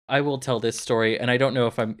I will tell this story, and I don't know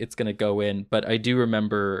if it's gonna go in, but I do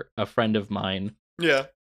remember a friend of mine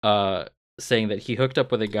saying that he hooked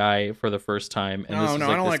up with a guy for the first time, and I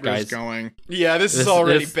don't like where it's going. Yeah, this is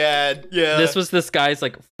already bad. Yeah, this was this guy's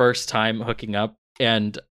like first time hooking up,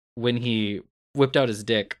 and when he whipped out his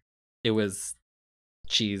dick, it was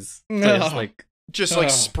cheese. Just like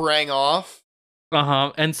sprang off.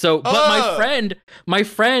 And so, but my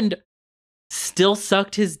friend still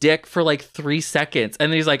sucked his dick for like 3 seconds,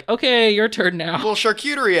 and then he's like, "Okay, your turn now." A little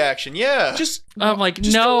charcuterie action, yeah. I'm like,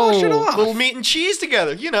 just no, wash it off. A little meat and cheese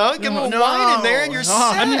together, you know. Get a little wine in there, and you're set.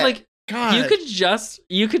 I mean, like, God.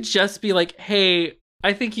 you could just be like, "Hey,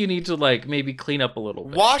 I think you need to like maybe clean up a little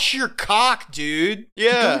bit. Wash your cock, dude."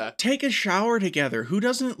 Yeah. Go take a shower together. Who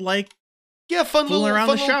doesn't like? Yeah, fun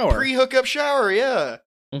little shower. pre-hookup shower. Yeah.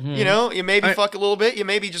 Mm-hmm. You know, you maybe fuck a little bit. You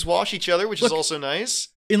maybe just wash each other, which is also nice.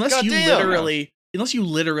 Unless you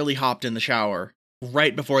literally hopped in the shower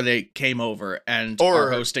right before they came over and are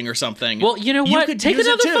hosting or something. Well, you know what? Take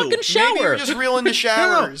another fucking shower. Maybe you're just real into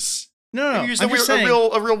showers. No. Maybe you're just a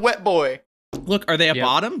real wet boy. Look, are they a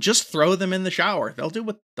bottom? Just throw them in the shower. They'll do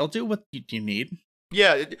what you need.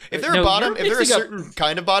 Yeah, if they're a bottom, if they're a certain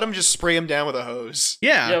kind of bottom, just spray them down with a hose.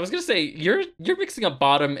 Yeah, I was gonna say you're mixing up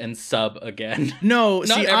bottom and sub again. No,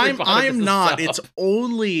 see, I'm not. It's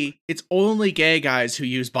only gay guys who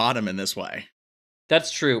use bottom in this way.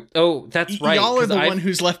 That's true. Oh, that's right. Y'all are the one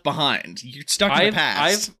who's left behind. You're stuck in the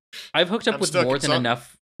past. I've hooked up with more than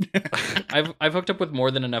enough. I've hooked up with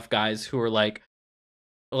more than enough guys who are like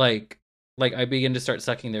I begin to start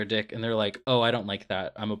sucking their dick, and they're like, "Oh, I don't like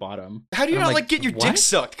that. I'm a bottom." How do you not like getting your dick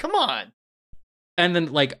sucked? Come on. And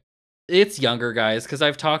then like, it's younger guys, because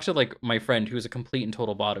I've talked to like my friend who's a complete and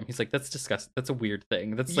total bottom. He's like, "That's disgusting. That's a weird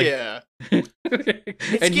thing." That's like, yeah. It's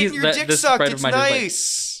and getting your dick sucked. It's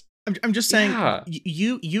nice. I'm just saying,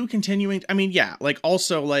 you continuing. I mean, yeah. Like,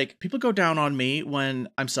 also, like, people go down on me when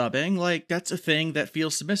I'm subbing. Like, that's a thing that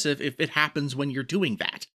feels submissive if it happens when you're doing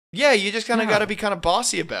that. Yeah, you just kind of got to be kind of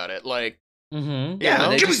bossy about it. Like,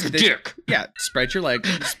 yeah, give me your dick. Yeah, spread your leg.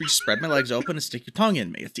 Just spread my legs open and stick your tongue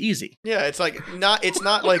in me. It's easy. Yeah, it's like it's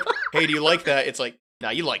not like, hey, do you like that? It's like, nah,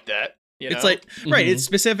 you like that. You know? It's like, right. It's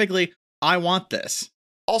specifically, I want this.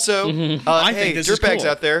 Also, I hey, think this is dirtbags cool.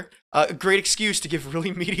 out there, a great excuse to give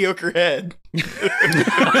really mediocre head. You can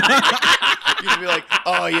be like,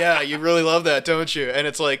 oh yeah, you really love that, don't you? And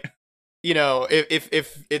it's like, you know, if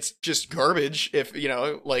it's just garbage, if you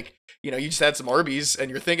know, like, you know, you just had some Arby's and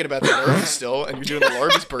you're thinking about the Arby's still, and you're doing the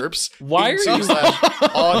Arby's burps. Why are you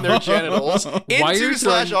on their genitals?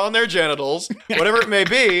 On their genitals, whatever it may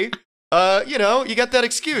be. You know, you got that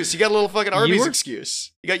excuse. You got a little fucking Arby's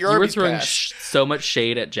excuse. You got your Arby's throwing pass. So much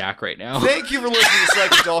shade at Jack right now. Thank you for listening to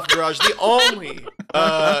Psychic Dolphin Garage, the only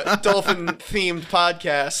dolphin-themed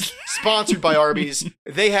podcast sponsored by Arby's.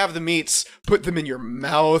 They have the meats. Put them in your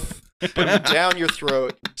mouth. Put them down your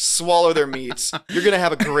throat. Swallow their meats. You're gonna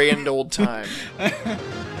have a grand old time.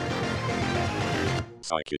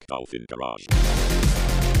 Psychic Dolphin Garage.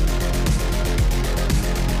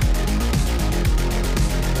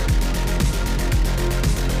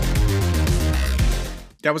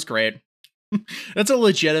 That was great. That's a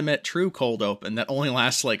legitimate, true cold open that only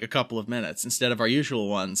lasts like a couple of minutes instead of our usual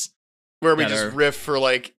ones. Where we just riff for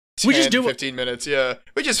like 15 minutes, yeah.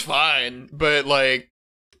 Which is fine, but like,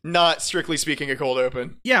 not strictly speaking a cold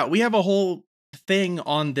open. Yeah, we have a whole thing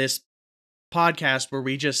on this podcast where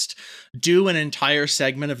we just do an entire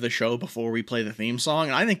segment of the show before we play the theme song,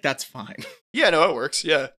 and I think that's fine. Yeah, no, it works,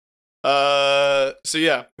 yeah. So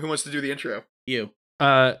yeah, who wants to do the intro? You.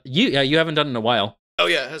 You haven't done it in a while. Oh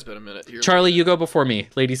yeah, it has been a minute. Here, Charlie, you go before me.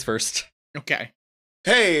 Ladies first. Okay.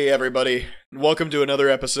 Hey everybody, welcome to another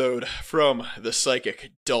episode from the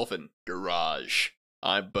Psychic Dolphin Garage.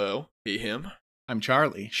 I'm Bo, he, him. I'm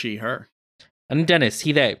Charlie, she, her. I'm Dennis,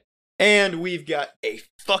 he, they. And we've got a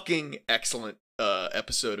fucking excellent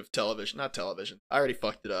episode of television. Not television. I already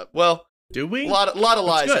fucked it up. Well, do we? A lot of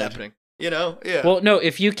lies happening. You know? Yeah. Well, no,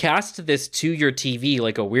 if you cast this to your TV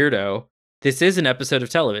like a weirdo, this is an episode of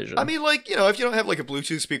television. I mean, like, you know, if you don't have like a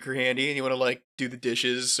Bluetooth speaker handy and you want to like do the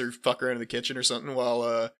dishes or fuck around in the kitchen or something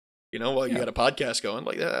while you got a podcast going,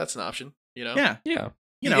 like that's an option, you know? Yeah.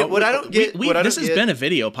 You know, what I don't get, this has been a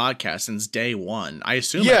video podcast since day one. I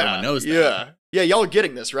assume everyone knows that. Yeah, y'all are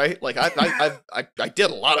getting this, right? Like I did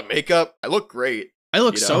a lot of makeup. I look great. I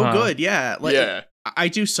look so good, yeah. Like, yeah. I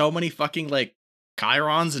do so many fucking like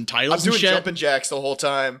chirons and titles. I'm doing jumping jacks the whole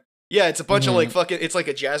time. Yeah, it's a bunch of like fucking, it's like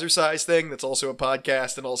a jazzercise thing that's also a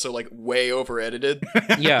podcast and also like way over edited.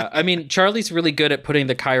 Yeah, I mean, Charlie's really good at putting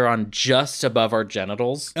the chyron just above our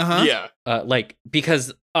genitals. Yeah. Like,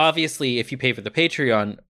 because obviously if you pay for the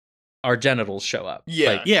Patreon, our genitals show up. Yeah,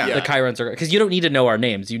 like, yeah. The Chirons are, because you don't need to know our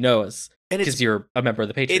names. You know us And because you're a member of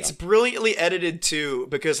the Patreon. It's brilliantly edited too,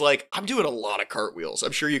 because like I'm doing a lot of cartwheels.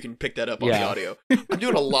 I'm sure you can pick that up on the audio. I'm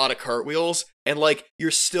doing a lot of cartwheels, and like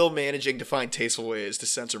you're still managing to find tasteful ways to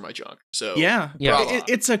censor my junk. So Yeah.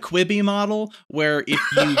 It's a Quibi model where if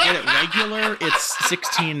you get it regular, it's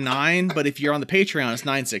 16.9, but if you're on the Patreon, it's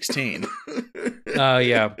 9.16.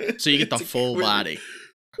 Yeah. So you get the full body.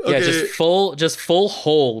 Yeah, Okay. just full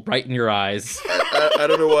hole right in your eyes. I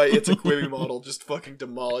don't know why It's a Quibi model just fucking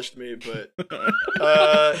demolished me, but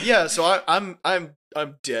yeah. So I'm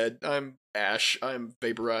dead. I'm ash. I'm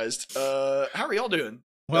vaporized. How are y'all doing?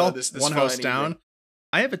 Well, this one fine house evening? down.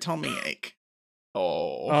 I have a tummy ache.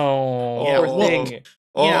 Oh, Yeah, poor well, thing.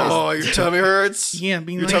 Oh, your tummy hurts. Yeah,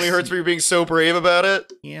 be Your nice. tummy hurts for you being so brave about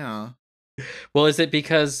it. Yeah. Well, is it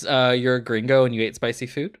because you're a gringo and you ate spicy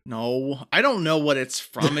food? No, I don't know what it's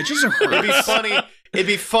from. It just hurts. It'd be funny. It'd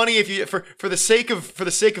be funny if you, for the sake of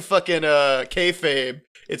fucking kayfabe,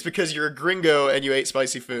 it's because you're a gringo and you ate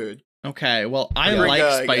spicy food. Okay, well, I Gringo, like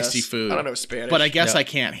I spicy guess. food. I don't know Spanish, but I guess Yeah. I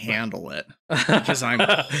can't handle it because I'm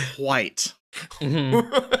white.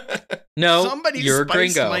 Mhm. No, Somebody you're a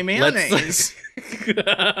spice gringo. my Let's-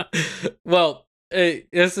 Well,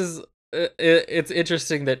 this is it's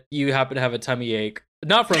interesting that you happen to have a tummy ache,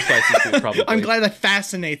 not from spicy food, probably. I'm glad that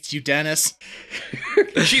fascinates you, Dennis.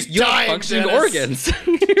 She's you have dying, functioning Dennis. organs.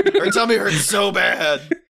 Her tummy hurts so bad.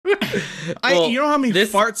 Well, You know how many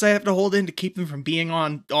this- farts I have to hold in to keep them from being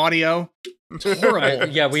on audio? It's horrible.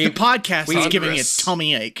 Yeah, the podcast is giving me a Congress.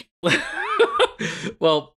 tummy ache.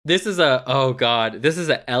 Well, this is a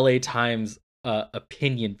LA Times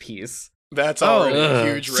opinion piece. That's already ugh.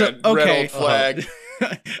 a huge So, red okay. old flag.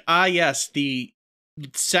 Yes, the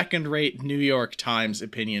second-rate New York Times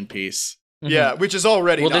opinion piece. Yeah, which is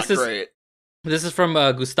already Well, not this is- great. This is from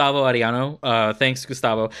Gustavo Ariano. Thanks,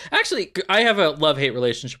 Gustavo. Actually, I have a love-hate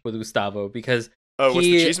relationship with Gustavo because Oh, what's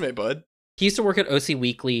he- the cheese made, bud? he used to work at OC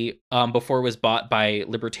Weekly before it was bought by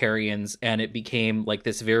libertarians, and it became like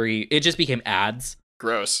this it just became ads.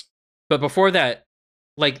 Gross. But before that,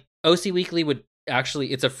 like OC Weekly would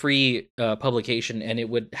actually, it's a free publication, and it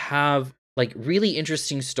would have like really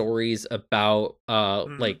interesting stories about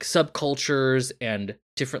like subcultures and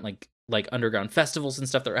different like underground festivals and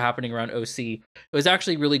stuff that were happening around OC. It was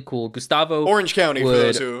actually really cool. Gustavo Orange County, for would-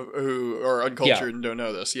 those who are uncultured and don't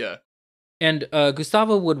know this. Yeah. and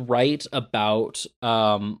Gustavo would write about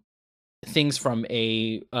things from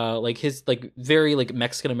a like his like very like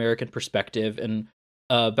Mexican American perspective, and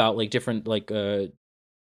about like different like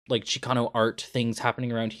Chicano art things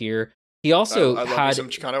happening around here. He also I love me had some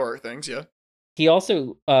Chicano art things. Yeah. he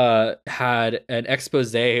also had an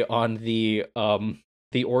expose on the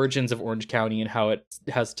origins of Orange County and how it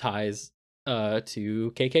has ties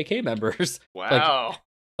to KKK members. Wow.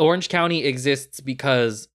 Orange County exists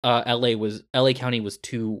because LA County was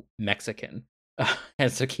too Mexican.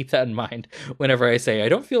 And so keep that in mind whenever I say I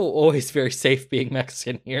don't feel always very safe being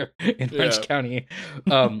Mexican here in Orange County.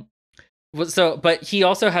 But he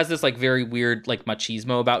also has this like very weird like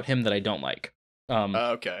machismo about him that I don't like.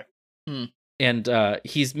 Okay. And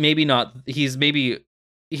he's been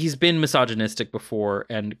misogynistic before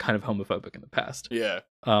and kind of homophobic in the past. Yeah.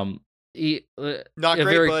 Not Not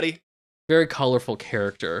great, buddy. Very colorful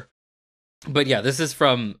character. But yeah, this is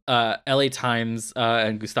from LA Times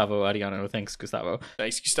and Gustavo Ariano. Thanks, Gustavo.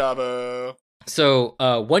 Thanks, Gustavo. So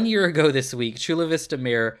 1 year ago this week, Chula Vista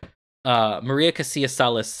Mayor Maria Casillas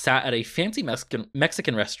Salas sat at a fancy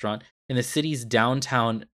Mexican restaurant in the city's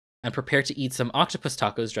downtown and prepared to eat some octopus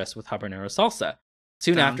tacos dressed with habanero salsa.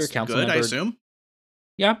 Soon after, council good, member... I assume.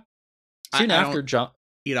 Yeah. Soon I after, don't John...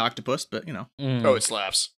 eat octopus, but you know. Oh, it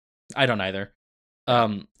slaps. I don't either.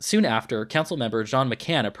 Soon after, council member John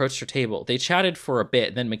McCann approached her table. They chatted for a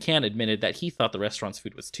bit, then McCann admitted that he thought the restaurant's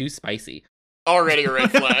food was too spicy. Already a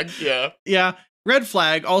red flag. Yeah. Yeah, red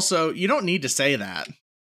flag. Also, you don't need to say that.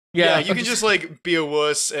 Yeah, you can just like be a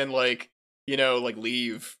wuss and like, like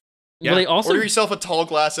leave. Well, they also order yourself a tall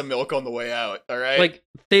glass of milk on the way out, all right? like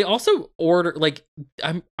they also order like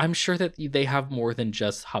I'm sure that they have more than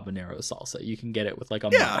just habanero salsa. You can get it with like a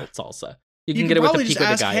mild salsa. You can get it with the probably just pico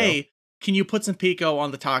de ask, gallo. hey, can you put some pico on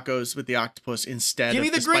the tacos with the octopus instead Give of me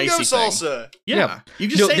the the gringo spicy thing? salsa. Yeah, you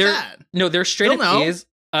just No, say they're- that. No, there straight They'll up know. is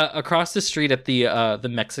across the street at the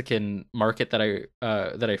Mexican market that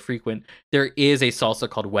I frequent. There is a salsa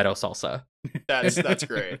called Huero salsa, That's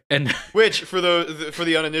great. and Which for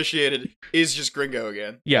the uninitiated is just gringo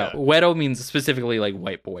again. yeah, Huero means specifically like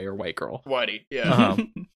white boy or white girl. Whitey. Yeah.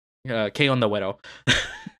 Que onda, Huero?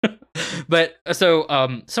 But so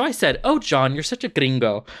I said, "Oh, John, you're such a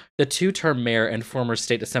gringo." The two-term mayor and former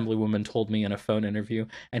state assemblywoman told me in a phone interview,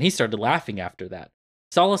 and he started laughing after that.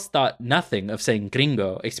 Salas thought nothing of saying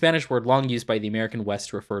gringo, a Spanish word long used by the American West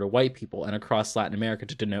to refer to white people and across Latin America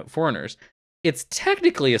to denote foreigners. It's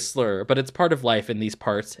technically a slur, but it's part of life in these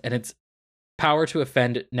parts, and its power to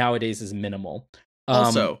offend nowadays is minimal.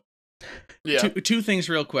 Also, Yeah. two things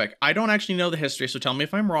real quick. I don't actually know the history, so tell me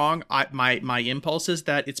if I'm wrong. My impulse is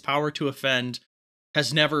that its power to offend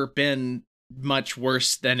has never been much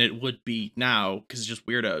worse than it would be now, because it's just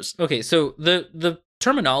weirdos. Okay, so the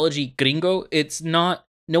terminology gringo, it's not,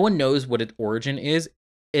 no one knows what its origin is.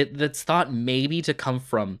 That's thought maybe to come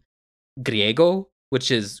from griego, which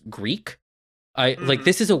is Greek. Like,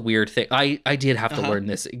 this is a weird thing. I did have to learn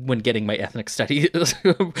this when getting my ethnic studies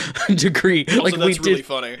degree. Also, like, that's really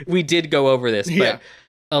funny. We did go over this, but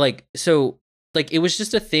Yeah. It was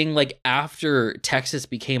just a thing, like, after Texas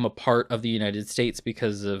became a part of the United States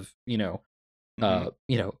because of, the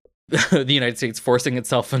United States forcing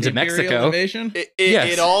itself into Imperial Mexico. invasion?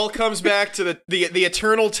 Yes. It all comes back to the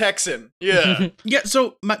eternal Texan. Yeah. Yeah,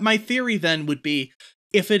 so my theory then would be,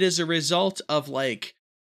 if it is a result of, like,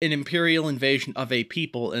 an imperial invasion of a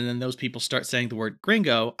people, and then those people start saying the word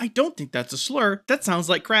gringo, I don't think that's a slur. That sounds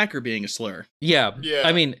like cracker being a slur. Yeah. Yeah.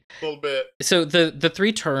 I mean, A little bit. so the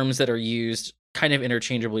three terms that are used kind of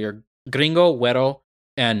interchangeably are gringo, güero,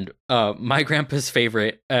 and my grandpa's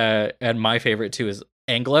favorite, and my favorite too, is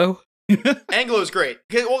Anglo. Anglo's great.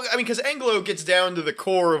 Well, I mean, because Anglo gets down to the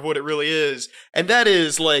core of what it really is, and that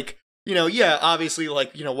is like, obviously,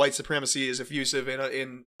 like, white supremacy is effusive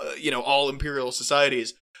in all imperial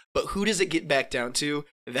societies. But who does it get back down to?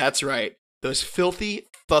 That's right, those filthy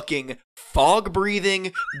fucking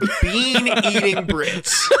fog-breathing, bean-eating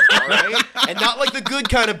Brits, all right? And not like the good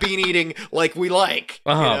kind of bean-eating like we like,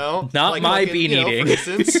 Not Like my fucking, bean-eating.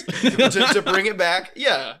 For instance, to bring it back,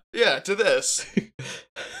 to this.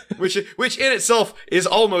 Which in itself is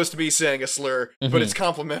almost me saying a slur, but it's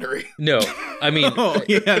complimentary. No, I mean, Oh,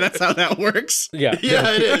 yeah, that's how that works. yeah.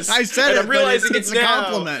 Yeah, it is. I said and it, I'm but realizing it's it a now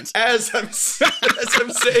compliment. as I'm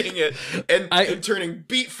saying it and turning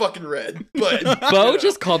beet fucking red. But Bo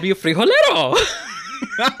just called me a frijolero.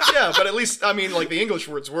 yeah, but at least, I mean, like, the English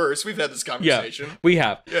word's worse. We've had this conversation. We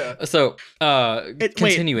have. Yeah. So,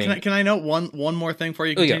 continuing. Wait, can I note one more thing before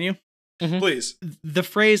you Oh, yeah. continue? Please. The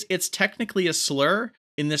phrase "it's technically a slur"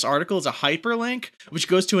 in this article is a hyperlink, which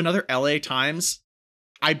goes to another LA Times,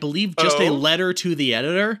 I believe, just a Oh. letter to the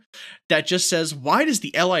editor that just says, "Why does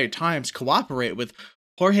the LA Times cooperate with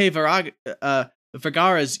Jorge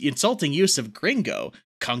Vergara's insulting use of gringo?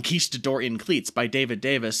 Conquistador in Cleats" by David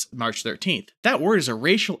Davis, March 13th. That word is a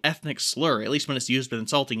racial ethnic slur, at least when it's used with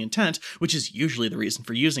insulting intent, which is usually the reason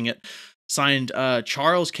for using it. Signed,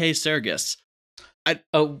 Charles K. Sergis.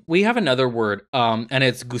 We have another word, and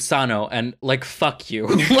it's gusano, and like, fuck you.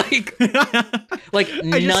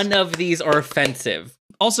 None of these are offensive.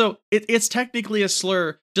 Also, it's technically a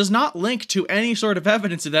slur, does not link to any sort of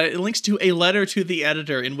evidence of that. It links to a letter to the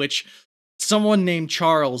editor in which someone named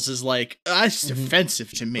Charles is like, that's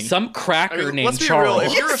offensive to me. Some cracker named let's be Charles.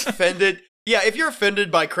 real. If you're offended, if you're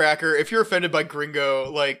offended by cracker, if you're offended by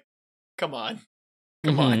gringo, like, come on.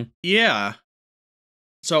 Come on. Yeah.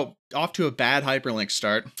 So, off to a bad hyperlink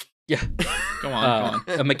start. Yeah. Go on.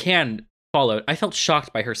 A McCann followed. I felt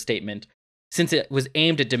shocked by her statement, since it was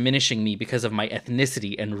aimed at diminishing me because of my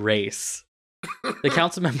ethnicity and race. The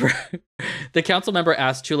council member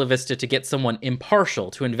asked Chula Vista to get someone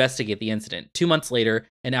impartial to investigate the incident. 2 months later,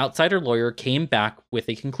 an outsider lawyer came back with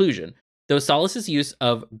a conclusion. Though Salas's use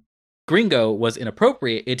of gringo was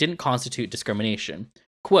inappropriate, it didn't constitute discrimination.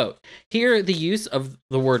 Quote, "Here, the use of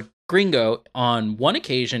the word gringo on one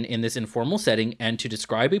occasion in this informal setting and to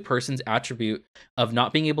describe a person's attribute of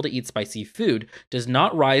not being able to eat spicy food does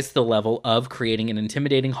not rise to the level of creating an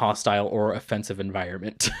intimidating, hostile, or offensive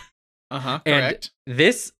environment." Correct. And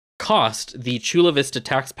this cost the Chula Vista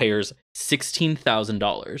taxpayers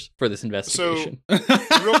 $16,000 for this investigation.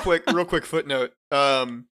 real quick footnote.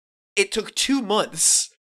 It took 2 months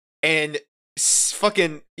and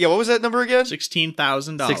fucking, what was that number again?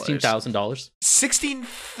 $16,000. $16,000.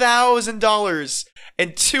 $16,000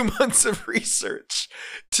 and 2 months of research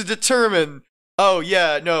to determine. Oh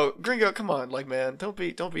yeah, no, gringo, come on, like, man, don't be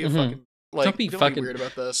a fucking, like, Don't be fucking weird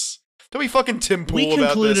about this. Don't be fucking Tim Pool We about this,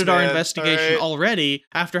 concluded our man. investigation All right? already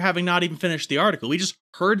after having not even finished the article. We just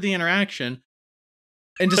heard the interaction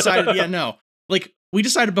and decided, no. Like, we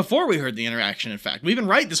decided before we heard the interaction, in fact. We've been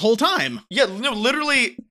right this whole time. Yeah, no,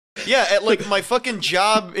 literally, Yeah, at like my fucking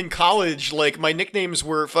job in college, like my nicknames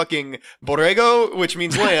were fucking Borrego, which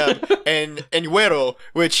means lamb, and Güero,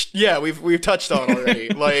 which we've touched on already.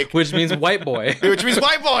 Like Which means white boy. which means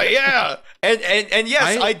white boy, yeah. And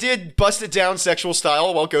yes, I did bust it down sexual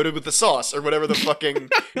style while goated with the sauce or whatever the fucking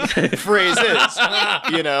phrase is,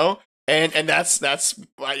 you know. And that's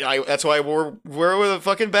why I wore with a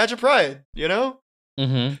fucking badge of pride, you know.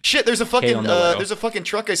 Mm-hmm. Shit, there's a Hate on fucking the Güero. there's a fucking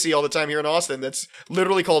truck I see all the time here in Austin that's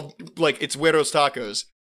literally called like it's Güero's Tacos.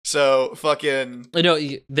 So fucking No,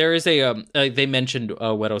 there is a they mentioned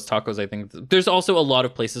Güero's Tacos. I think there's also a lot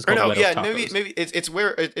of places or called no, Güero's yeah, Tacos. maybe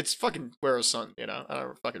it's fucking Güero's son. You know, I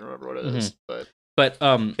don't fucking remember what it is, but But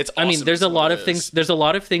It's I mean, awesome there's a is what lot it of things. is. There's a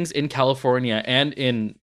lot of things in California and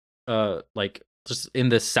in like just in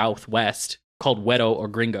the Southwest called Güero or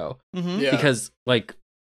Gringo Mhm. yeah, because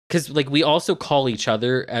we also call each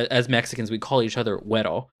other as Mexicans. We call each other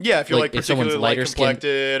Güero. yeah. If you're like, like if someone's particularly like lighter skin-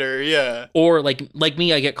 complected or yeah, Or like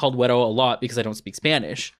me, I get called Güero a lot because I don't speak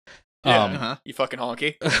Spanish. Yeah. Uh-huh. you fucking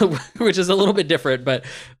honky. Which is a little bit different, but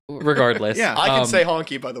regardless. Yeah. I can say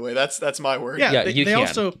honky, by the way. That's my word. Yeah, Yeah, they, you they can.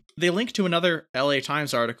 also they link to another LA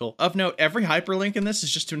Times article. Of note, every hyperlink in this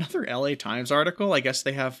is just to another LA Times article. I guess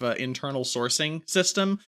they have internal sourcing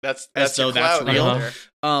system. that's though your that's clout real. right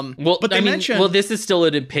Uh-huh. there. Well, but they I mean, mention well, this is still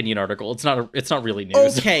an opinion article. It's not really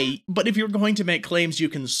news. okay, but if you're going to make claims you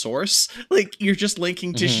can source, like you're just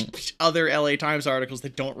linking to Mm-hmm. other LA Times articles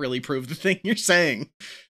that don't really prove the thing you're saying.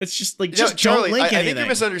 It's just like No, just Charlie, don't link I think anything. you're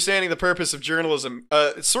misunderstanding the purpose of journalism.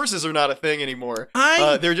 Sources are not a thing anymore.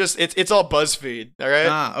 I They're just it's all BuzzFeed. All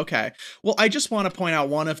right. okay. Well, I just want to point out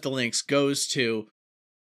one of the links goes to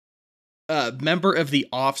a member of the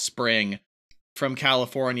Offspring from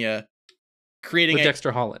California creating With a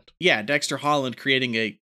Dexter Holland. Dexter Holland creating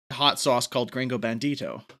a hot sauce called Gringo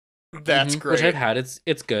Bandito. That's Mhm, great. Which I've had.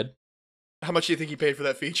 It's good. How much do you think you paid for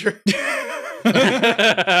that feature?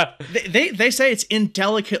 They say it's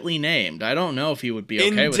indelicately named. I don't know if he would be okay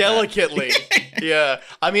with that. Indelicately. Yeah.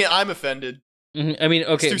 I mean, I'm offended. Mhm, I mean,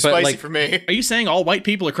 okay, It's too but spicy like, for me. Are you saying all white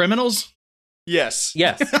people are criminals? Yes.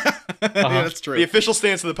 yes, Yeah, that's true. The official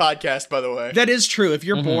stance of the podcast, by the way. That is true. If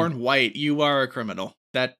you're Mhm. born white, you are a criminal.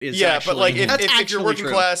 That is Yeah, actually, but like that's if you're actually working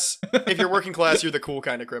true. class, if you're working class, you're the cool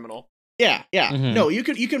kind of criminal. Yeah. Mhm. No, you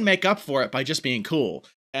can make up for it by just being cool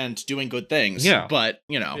and doing good things. Yeah. But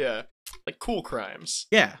yeah. Yeah. Like cool crimes.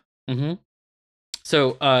 hmm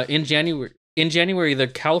So, in January, the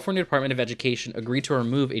California Department of Education agreed to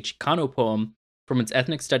remove a Chicano poem from its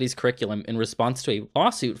ethnic studies curriculum in response to a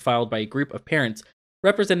lawsuit filed by a group of parents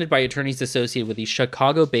represented by attorneys associated with the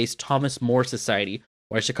Chicago-based Thomas More Society.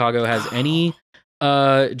 Why Chicago has any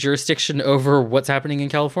jurisdiction over what's happening in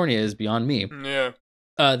California is beyond me. Yeah.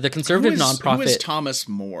 The conservative Who nonprofit. is Thomas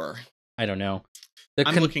More? I don't know. The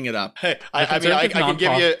I'm looking it up. Hey, I mean, I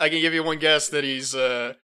conservative can give you one guess that he's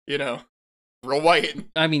real white.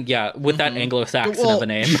 I mean, yeah, with that Mhm. Anglo-Saxon Well, of a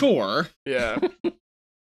name. Sure. Yeah.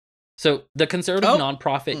 So the conservative Oh.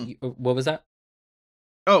 nonprofit. What was that?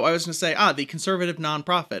 Oh, I was going to say, the conservative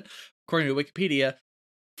nonprofit, according to Wikipedia,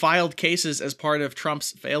 filed cases as part of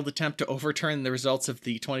Trump's failed attempt to overturn the results of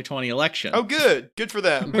the 2020 election. Oh, good. Good for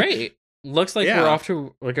them. Great. Looks like Yeah. we're off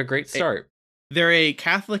to like a great start. They're a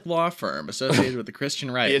Catholic law firm associated with the Christian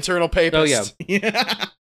The right. internal papers. Oh, yeah. Yeah.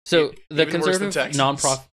 So the Even worse than conservative Texans.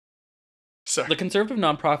 nonprofit. Sorry. The conservative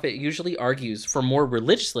nonprofit usually argues for more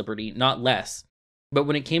religious liberty, not less. But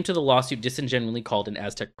when it came to the lawsuit disingenuously called an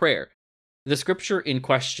Aztec prayer, the scripture in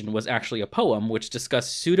question was actually a poem which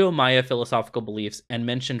discussed pseudo-Maya philosophical beliefs and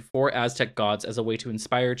mentioned 4 Aztec gods as a way to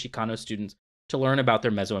inspire Chicano students to learn about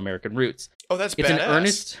their Mesoamerican roots. Oh, that's It's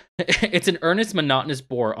badass. it's an earnest, monotonous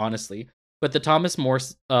bore, honestly. But the Thomas More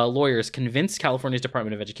lawyers convinced California's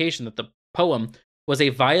Department of Education that the poem was a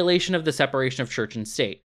violation of the separation of church and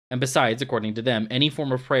state. And besides, according to them, any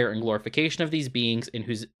form of prayer and glorification of these beings in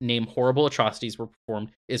whose name horrible atrocities were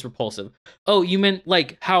performed is repulsive. Oh, you meant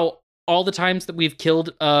like how all the times that we've killed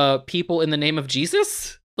people in the name of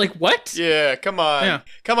Jesus? Like what? Yeah, come on. Yeah.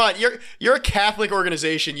 Come on. You're a Catholic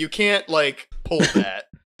organization. You can't like pull that.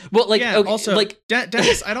 Well, like yeah, okay, also, like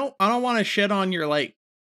Dennis, I don't want to shit on your like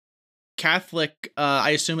Catholic. I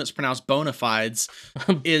assume it's pronounced bona fides.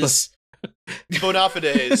 Is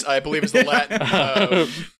Bonafides, I believe, is the Latin.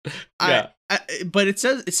 yeah, but it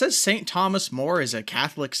says Saint Thomas More is a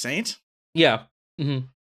Catholic saint. yeah. hmm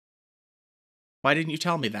Why didn't you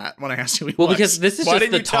tell me that when I asked you? Well, because this is Why just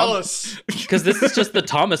didn't the you tell us? Because this is just the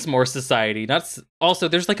Thomas More Society. Also,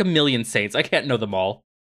 there's like a million saints. I can't know them all.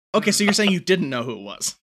 okay, so you're saying you didn't know who it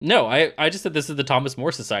was, No, I just said this is the Thomas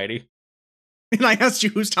More Society, and I asked you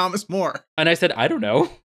who's Thomas More. and I said I don't know.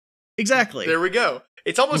 Exactly. There we go.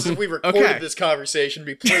 It's almost as if we recorded Okay. this conversation,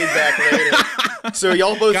 be played back later. So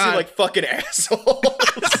y'all both God. seem like fucking assholes.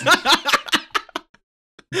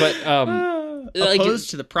 But like- opposed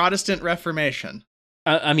to the Protestant Reformation.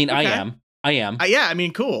 I mean, I Okay. am. Yeah, I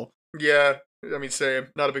mean, cool. Yeah, I mean, same.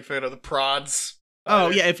 Not a big fan of the prods. Oh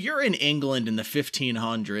yeah, if you're in England in the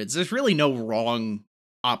 1500s, there's really no wrong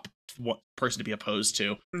person to be opposed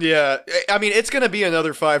to. Yeah, I mean, it's gonna be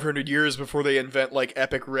another 500 years before they invent like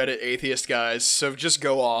epic Reddit atheist guys. So just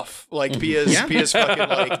go off, like be as Yeah. be as fucking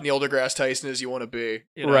like Neil deGrasse Tyson as you want to be.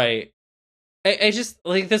 You know? Right. I just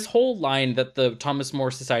like this whole line that the Thomas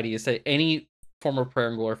More Society has said: any form of prayer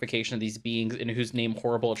and glorification of these beings in whose name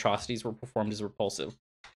horrible atrocities were performed is repulsive.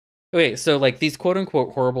 Okay, so like these quote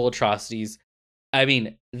unquote horrible atrocities, I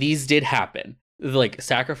mean, these did happen. Like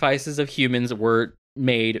sacrifices of humans were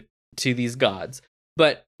made to these gods,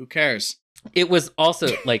 but Who cares? it was also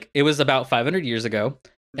like it was about 500 years ago,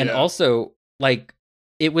 and Yeah. also like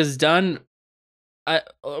it was done.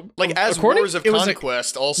 Like as according- wars of it was a-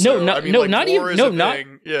 conquest. Also, No, no, I mean, no, like, not war even- is no, a not-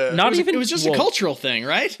 thing. Yeah. not It even was just well, a cultural thing,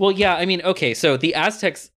 right? Well, yeah, I mean, okay, so the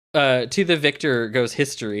Aztecs, to the victor goes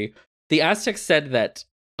history. The Aztecs said that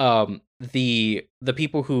the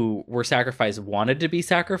people who were sacrificed wanted to be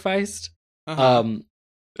sacrificed. Uh-huh.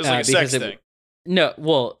 It's like a because sex thing. No,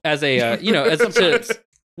 well, as a as to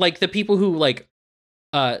like the people who like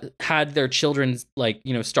had their children like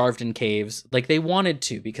starved in caves, like they wanted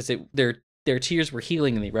to because their tears were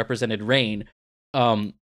healing and they represented rain.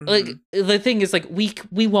 Like the thing is, like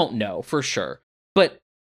we won't know for sure, but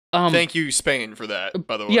Thank you, Spain, for that.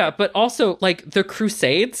 By the way, yeah, but also like the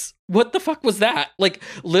Crusades. What the fuck was that? Like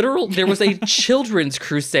there was a children's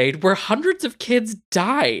crusade where hundreds of kids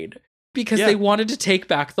died because Yeah. they wanted to take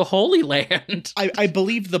back the Holy Land. I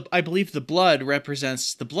believe the blood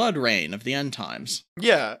represents the blood rain of the end times.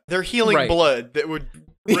 Yeah, they're healing Right. blood that would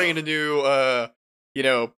rain a new,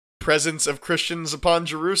 presence of Christians upon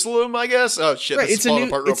Jerusalem. I guess. Oh shit, Right, this it's is falling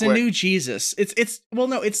apart real it's a quick. new Jesus. It's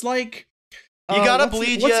like You gotta what's-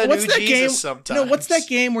 bleed what's- ya what's new that Jesus game? sometimes. No, what's that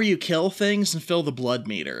game where you kill things and fill the blood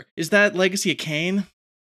meter? Is that Legacy of Kain?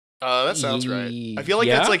 That sounds right. I feel like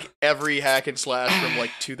Yeah? that's like every hack and slash from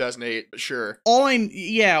like 2008. But sure,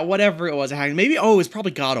 Whatever it was, maybe it's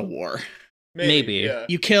probably God of War. Maybe. Yeah.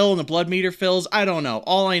 You kill and the blood meter fills. I don't know.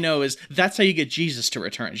 All I know is that's how you get Jesus to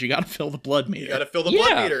return. Is you got to fill the blood meter. You gotta fill the Yeah.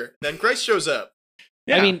 blood meter. Then Christ shows up.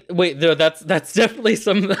 Yeah. I mean, wait, no, that's definitely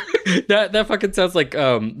some that fucking sounds like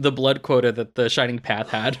the blood quota that the Shining Path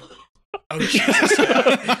had. Oh Jesus!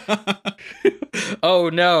 Oh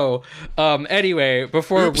no. Anyway,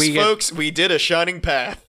 before Oops, we get folks, we did a shining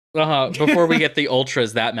path. before we get the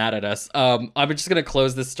ultras that mad at us, I'm just gonna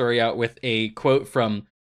close this story out with a quote from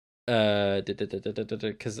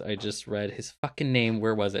because I just read his fucking name.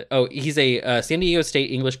 Where was it? Oh, he's a San Diego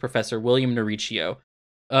State English professor, William Noricchio.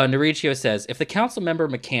 Noricchio says, if the council member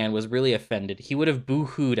McCann was really offended, he would have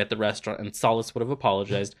boo-hooed at the restaurant and Solace would have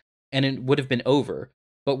apologized, and it would have been over.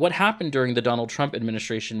 But what happened during the Donald Trump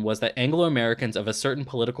administration was that Anglo-Americans of a certain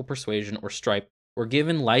political persuasion or stripe were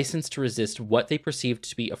given license to resist what they perceived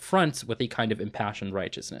to be affronts with a kind of impassioned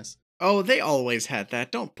righteousness. Oh, they always had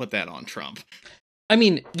that. Don't put that on Trump. I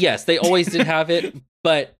mean, yes, they always did have it,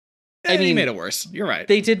 but I He mean, made it worse. You're right.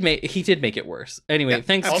 he did make it worse. Anyway, Yeah,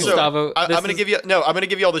 thanks, Also, Gustavo. I'm This gonna is-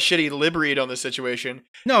 give you all the shitty lib read on this situation.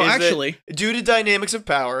 no, is that- actually, Due to dynamics of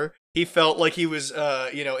power, he felt like he was,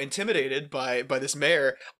 intimidated by this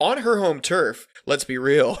mayor on her home turf. Let's be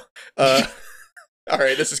real. All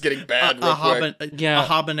right, this is getting bad. Real quick. Yeah. a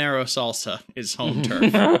habanero salsa is home turf.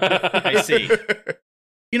 I see.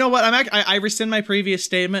 You know what? I rescind my previous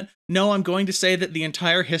statement. No, I'm going to say that the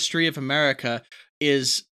entire history of America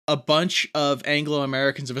is a bunch of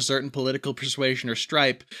Anglo-Americans of a certain political persuasion or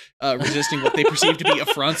stripe resisting what they perceive to be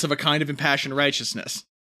affronts of a kind of impassioned righteousness.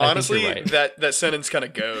 I think Honestly, you're right. that sentence kind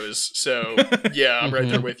of goes. So yeah, I'm right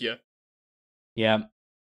there Mhm. with you. Yeah.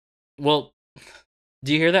 Well,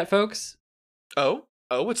 do you hear that, folks? Oh,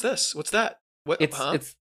 what's this? What's that? What?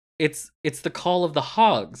 It's the call of the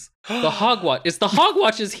hogs. The Hogwatch. It's the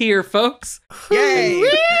Hogwatch is here, folks. Yay!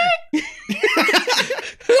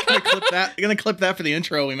 gonna clip that for the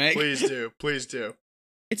intro we make. Please do, please do.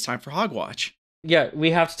 It's time for Hogwatch. Yeah,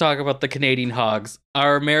 we have to talk about the Canadian hogs.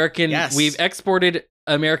 Our American, Yes. we've exported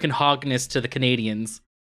American hogness to the Canadians.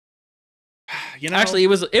 You know, Actually, it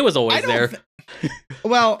was I always don't there.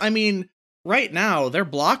 well, I mean, right now they're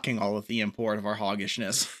blocking all of the import of our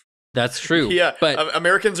hoggishness. That's true. Yeah, but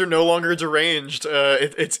Americans are no longer deranged.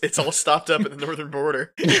 It's all stopped up at the northern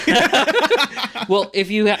border. well, if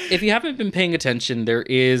you haven't been paying attention, there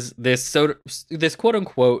is this quote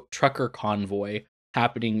unquote trucker convoy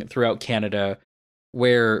happening throughout Canada,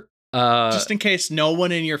 where Just in case no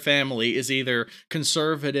one in your family is either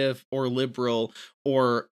conservative or liberal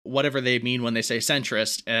or whatever they mean when they say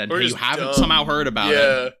centrist, and Or you just haven't dumb. somehow heard about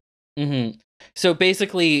it. Mm-hmm. So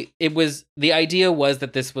basically, the idea was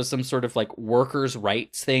that this was some sort of like workers'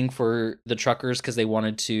 rights thing for the truckers because they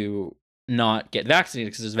wanted to not get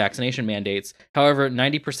vaccinated because there's vaccination mandates. However,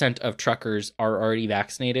 90% of truckers are already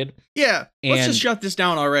vaccinated. Yeah, let's And- just shut this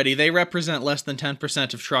down already. They represent less than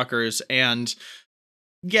 10% of truckers, and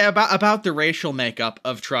yeah, about the racial makeup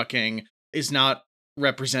of trucking is not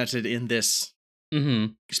represented in this.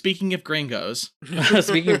 Mm-hmm. Speaking of gringos,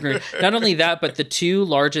 Speaking of green, not only that, but the two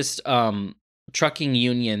largest trucking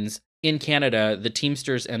unions in Canada, the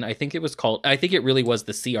Teamsters, and I think it really was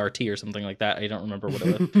the CRT or something like that. I don't remember what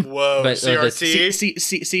it was. Whoa, But, the CRT?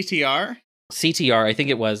 CTR? CTR, I think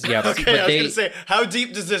it was. Yeah, Okay, but I was gonna say, how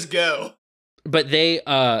deep does this go? but they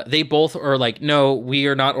both are like, no, we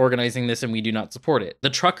are not organizing this and we do not support it. The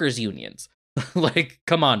truckers unions, like,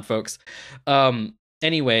 come on, folks.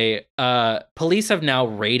 Anyway, police have now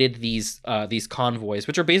raided these convoys,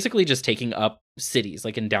 which are basically just taking up cities,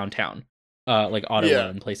 like in downtown, like Ottawa Yeah.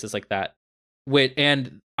 and places like that.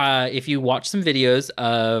 If you watch some videos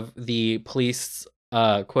of the police,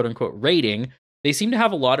 quote unquote, raiding, they seem to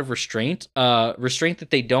have a lot of restraint that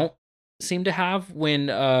they don't seem to have when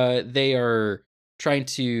they are trying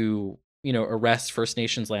to, arrest First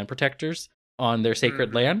Nations land protectors on their sacred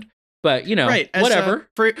Mhm. land. But Right, as, whatever.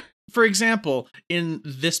 For example, in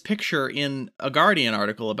this picture in a Guardian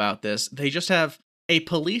article about this, they just have a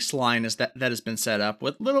police line that has been set up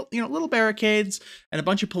with little barricades and a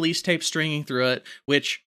bunch of police tape stringing through it,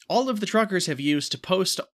 which all of the truckers have used to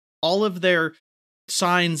post all of their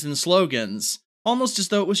signs and slogans, almost as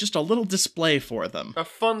though it was just a little display for them. A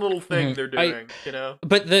fun little thing Mhm. they're doing, you know?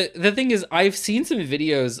 But the thing is, I've seen some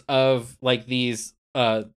videos of like these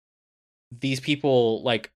people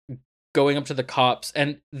like going up to the cops,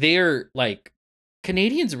 and they're like,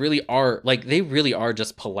 Canadians really are like, they really are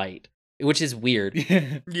just polite, which is weird.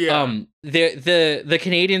 Yeah. The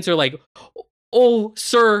Canadians are like, oh,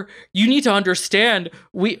 sir, you need to understand,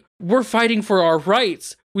 we're fighting for our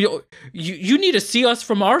rights. You need to see us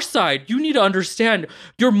from our side. You need to understand.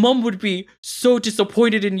 Your mom would be so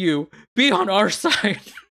disappointed in you. Be on our side.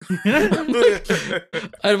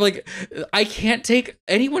 I'm like, I can't take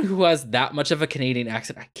anyone who has that much of a Canadian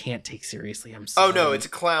accent. I can't take seriously. I'm sorry. Oh no, it's a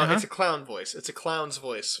clown. Uh-huh. It's a clown voice. It's a clown's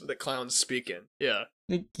voice that clowns speak in. Yeah.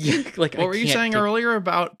 Yeah, like, What were you saying earlier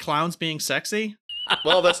about clowns being sexy?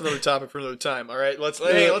 Well, that's another topic for another time. All right, let's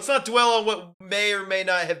not dwell on what may or may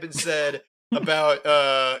not have been said about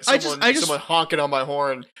someone honking on my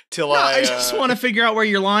horn till No, I just want to figure out where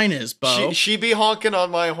your line is, Bo. She be honking on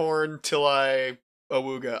my horn till I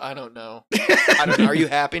awooga. I don't know. Are you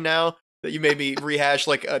happy now that you made me rehash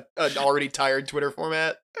like an already tired Twitter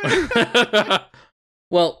format?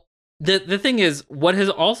 Well, the thing is, what has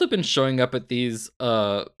also been showing up at these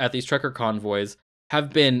trucker convoys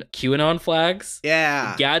have been QAnon flags,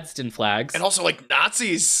 Yeah. Gadsden flags, And also like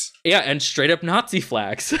Nazis. yeah, and straight up Nazi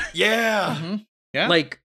flags. Yeah. Mhm. Yeah.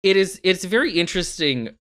 Like it's very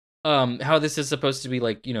interesting how this is supposed to be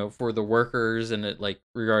like, for the workers and like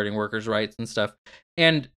regarding workers' rights and stuff.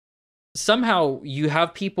 And somehow you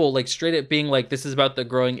have people like straight up being like, this is about the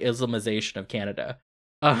growing Islamization of Canada.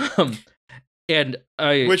 And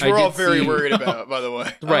Which I we're all did very see- worried about, by the way.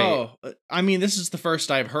 Right. Oh, I mean, this is the first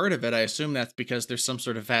I've heard of it. I assume that's because there's some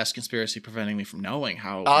sort of vast conspiracy preventing me from knowing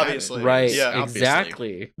how. bad it Obviously. is. Right, Yeah, obviously.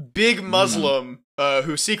 exactly. Big Muslim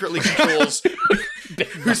who secretly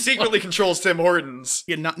controls Tim Hortons.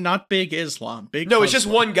 Yeah, not big Islam. Big. No, it's just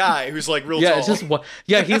Muslim. one guy who's like real Yeah, tall. it's just one.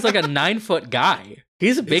 Yeah, he's like a 9-foot guy.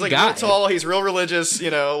 He's a big he's like guy. real tall. He's real religious.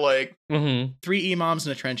 Like. Mm-hmm. 3 imams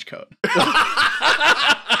in a trench coat.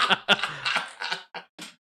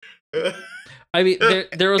 I mean,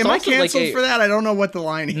 there was Am I also like canceled for that? I don't know what the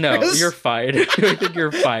line is. No, you're fine. I think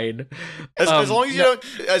you're fine. As long as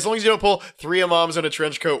you don't pull 3 imams in a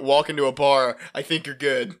trench coat, walk into a bar, I think you're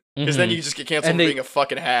good. Because then Mhm. you just get canceled And for they- being a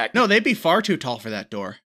fucking hack. No, they'd be far too tall for that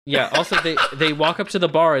door. Yeah. Also, they walk up to the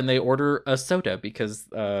bar and they order a soda because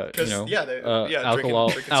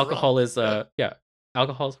alcohol alcohol is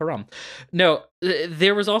alcohol is haram. No,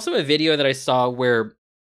 there was also a video that I saw where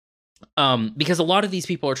because a lot of these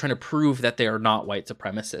people are trying to prove that they are not white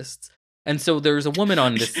supremacists. And so there's a woman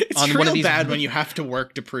on this It's on real one of these bad when you have to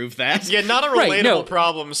work to prove that. Yeah, not a relatable Right, no.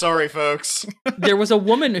 problem. Sorry, folks. there was a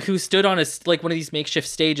woman who stood on one of these makeshift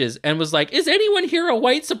stages and was like, "Is anyone here a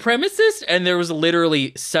white supremacist?" And there was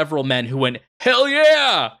literally several men who went, "Hell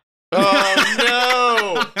yeah!" Oh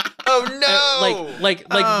no! Oh no! Like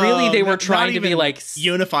really, they were not trying to be even like,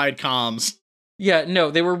 unified comms. Yeah, no,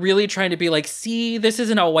 they were really trying to be like, see, this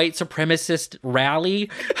isn't a white supremacist rally.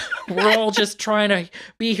 We're all just trying to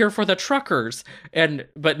be here for the truckers.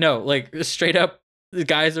 But no, like straight up, the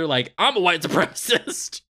guys are like, I'm a white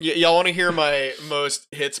supremacist. Y'all want to hear my most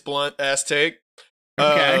hits blunt ass take?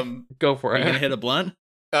 Okay. Go for Are you it. gonna hit a blunt?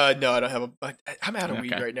 No, I don't have I'm out of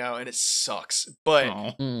weed Okay. right now, and it sucks. But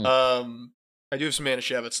Oh. I do have some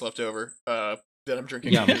Manischewitz left over that I'm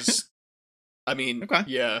drinking. Yum. Because, I mean, Okay.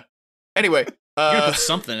 yeah. Anyway, You're gonna put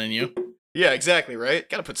something in you. yeah, exactly, right?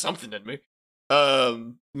 Gotta put something in me.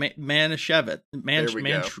 Manischewitz. There we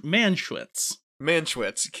go. Manschwitz.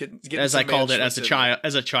 Manschwitz. Getting As some I called it Manschwitz as a in child.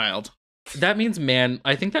 As a child. That means man.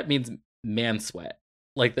 I think that means man sweat.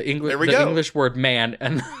 Like the English, There we the go. English word man,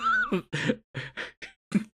 and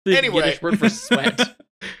the Anyway. Yiddish word for sweat.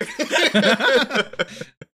 there.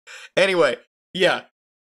 Anyway, yeah.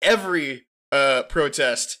 Every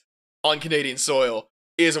protest on Canadian soil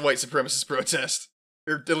is a white supremacist protest.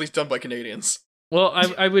 Or at least done by Canadians. Well,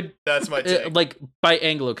 I would That's my take. like by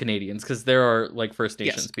Anglo Canadians because there are like First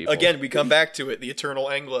Nations Yes. people. Again, we come back to it. The eternal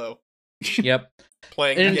Anglo Yep.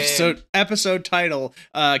 playing And the So game. episode title,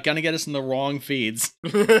 gonna get us in the wrong feeds.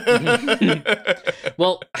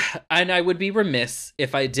 Well, and I would be remiss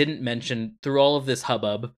if I didn't mention through all of this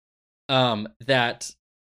hubbub, that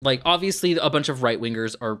like obviously a bunch of right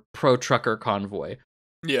wingers are pro trucker convoy,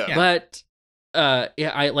 yeah. Yeah. but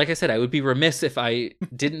I like I said, I would be remiss if I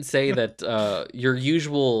didn't say that your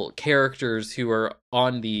usual characters who are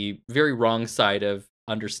on the very wrong side of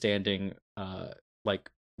understanding like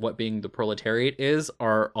what being the proletariat is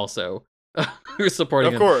are also supporting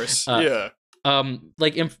Of them. course. Yeah.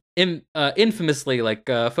 Like infamously, like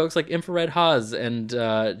folks like Infrared Haas and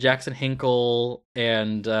Jackson Hinkle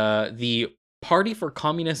and the Party for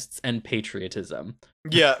Communists and Patriotism.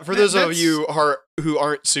 Yeah, for those of That's- you who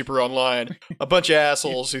aren't super online, a bunch of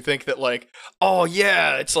assholes who think that like, oh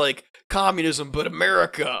yeah, it's like communism but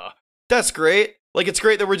America. That's great. Like it's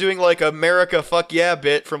great that we're doing like America fuck yeah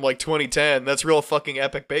bit from like 2010. That's real fucking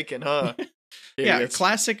epic bacon, huh? Yeah, Idiots.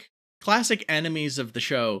 classic enemies of the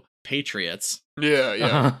show, patriots. Yeah,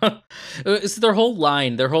 yeah. So their whole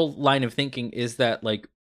line of thinking is that like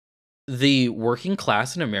the working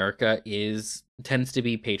class in America tends to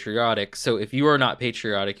be patriotic. So if you are not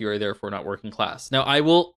patriotic, you are therefore not working class. Now I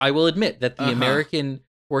will admit that the American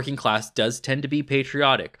working class does tend to be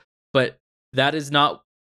patriotic, but that is not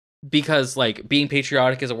because like being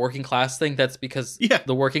patriotic is a working class thing. That's because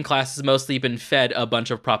the working class has mostly been fed a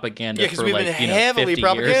bunch of propaganda. Yeah, because for we've like, been heavily 50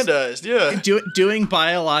 years. propagandized. Yeah. Doing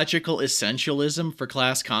biological essentialism for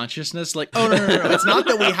class consciousness, like, oh no, it's not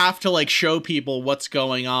that we have to like show people what's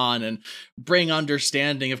going on and bring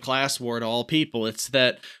understanding of class war to all people. It's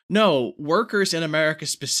that no, workers in America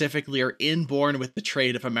specifically are inborn with the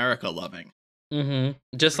trait of America loving. Mm-hmm.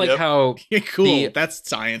 Just like Yep. how Cool, that's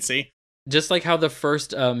sciencey. Just like how the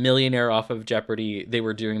first millionaire off of Jeopardy, they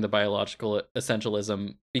were doing the biological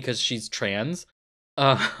essentialism because she's trans.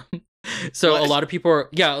 So What? a lot of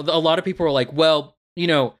people are like, well, you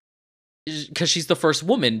know, because she's the first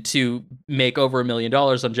woman to make over $1 million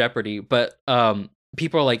on Jeopardy. But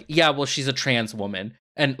people are like, yeah, well, she's a trans woman.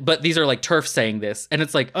 But these are like TERF saying this. And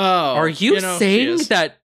it's like, Oh, are you know, she saying is.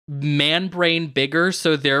 that man brain bigger,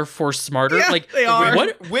 so therefore smarter? Yeah, like, they are.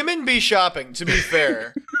 what? Women be shopping, to be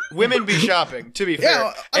fair. Women be shopping, to be fair.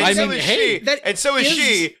 Yeah, and I so mean, is hey, she. that And so is is-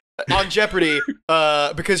 she on Jeopardy,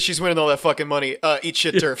 because she's winning all that fucking money. Eat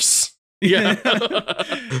shit turfs. Yeah.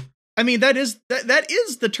 I mean, that is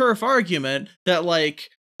the TERF argument that like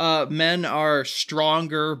men are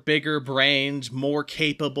stronger, bigger brained, more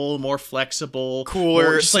capable, more flexible, Cooler,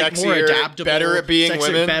 more, just, like, more sexier, adaptable, better at being sexier,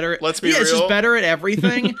 women. Better, Let's be It's real. just better at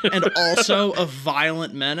everything, and also a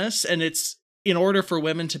violent menace. And it's in order for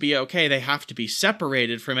women to be okay, they have to be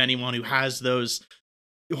separated from anyone who has those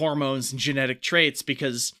hormones and genetic traits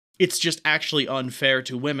because it's just actually unfair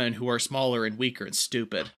to women who are smaller and weaker and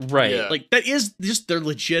stupid. Right. Yeah. Like that is just their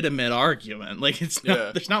legitimate argument. Like it's not,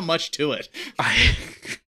 Yeah. there's not much to it.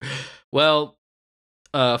 Well,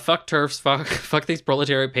 fuck TERFs, fuck these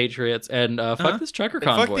proletariat patriots, and fuck this trucker And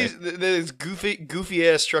fuck convoy. these goofy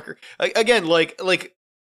ass trucker. Again, like,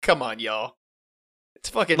 come on, y'all. It's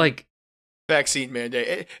fucking Like, vaccine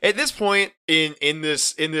mandate. At this point in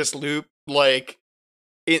this loop, like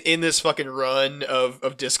in this fucking run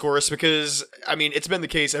of discourse, because I mean it's been the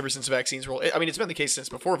case ever since vaccines rolled. I mean it's been the case since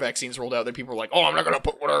before vaccines rolled out that people were like, oh, I'm not gonna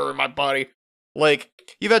put whatever in my body. Like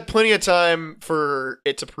you've had plenty of time for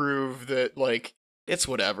it to prove that like it's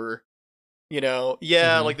whatever. You know,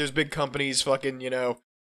 yeah, Mhm. like there's big companies fucking, you know,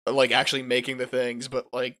 like actually making the things, but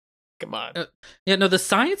like, come on. yeah, no, the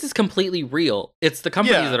science is completely real. It's the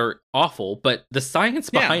companies Yeah. that are awful, but the science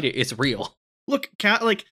Yeah. behind it is real. look,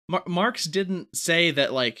 Marx didn't say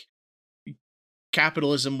that like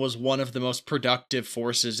capitalism was one of the most productive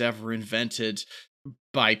forces ever invented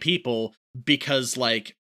by people because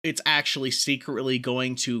like it's actually secretly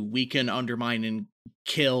going to weaken, undermine, and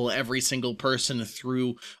kill every single person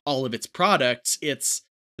through all of its products. It's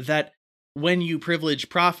that when you privilege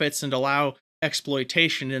profits and allow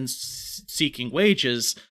exploitation and seeking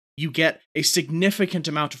wages, you get a significant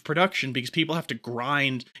amount of production because people have to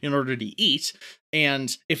grind in order to eat.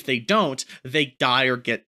 And if they don't, they die or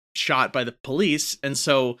get shot by the police. And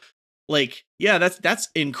so, like, yeah, that's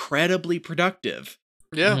incredibly productive.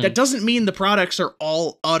 Yeah. That doesn't mean the products are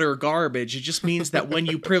all utter garbage. It just means that when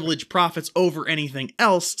you privilege profits over anything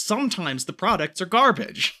else, sometimes the products are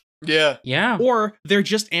garbage. Yeah. Yeah. Or they're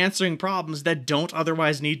just answering problems that don't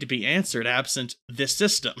otherwise need to be answered absent this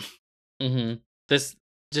system. Mm-hmm. This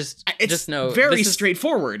It's just know very this is-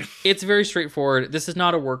 straightforward. It's very straightforward. This is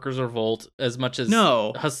not a workers' revolt as much as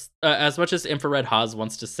No. as much as Infrared Haas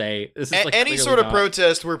wants to say. This is like Any clearly sort of not.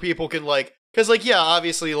 protest where people can like, because like, yeah,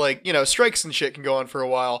 obviously like, you know, strikes and shit can go on for a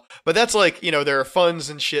while, but that's like, you know, there are funds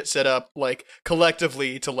and shit set up like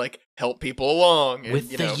collectively to like help people along and,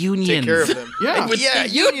 With you the know, unions. take care of them. Yeah. And, With yeah, the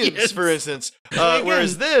unions, unions. for instance. Again.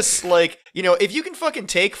 Whereas this, like, you know, if you can fucking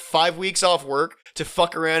take 5 weeks off work to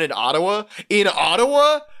fuck around in Ottawa,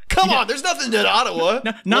 come on, there's nothing in Ottawa.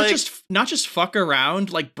 Not Like, just fuck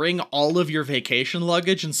around, like bring all of your vacation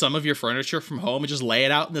luggage and some of your furniture from home and just lay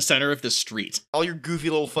it out in the center of the street. all your goofy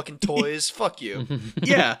little fucking toys. Fuck you.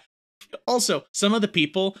 Yeah. Also, some of the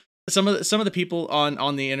people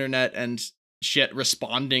on the internet and shit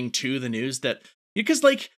responding to the news that because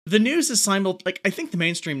like the news is I think the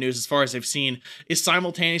mainstream news, as far as I've seen, is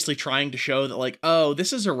simultaneously trying to show that like, oh,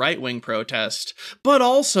 this is a right-wing protest, but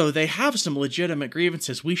also they have some legitimate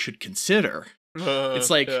grievances we should consider. It's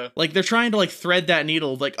like yeah. like they're trying to like thread that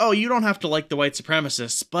needle of like, oh, you don't have to like the white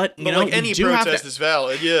supremacists, but you But know, like any you do have protest to. is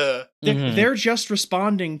valid, yeah. Mhm. They're just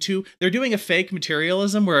responding to. They're doing a fake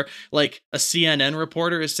materialism where like a CNN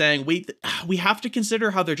reporter is saying we have to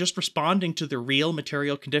consider how they're just responding to the real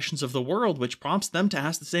material conditions of the world, which prompts them to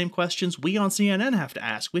ask the same questions we on CNN have to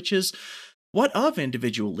ask, which is, what of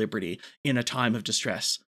individual liberty in a time of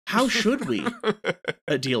distress? How should we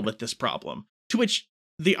deal with this problem? To which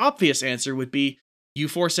the obvious answer would be, you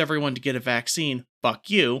force everyone to get a vaccine, fuck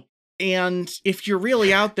you. And if you're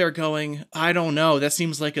really out there going, I don't know, that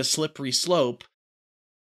seems like a slippery slope,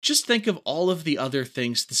 just think of all of the other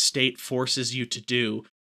things the state forces you to do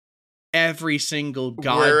every single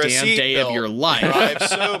Wear a goddamn day of seatbelt. your life. Drive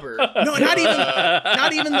sober. No, not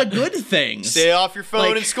even the good things. Stay off your phone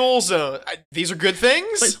Like- in school zone. These are good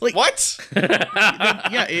things? Like- What?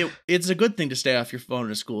 Yeah, it's a good thing to stay off your phone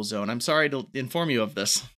in a school zone. I'm sorry to inform you of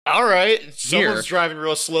this. All right. Someone's Here. driving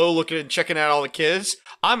real slow, looking and checking out all the kids.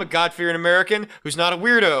 I'm a God-fearing American who's not a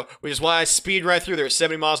weirdo, which is why I speed right through there at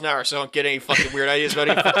 70 miles an hour so I don't get any fucking weird ideas about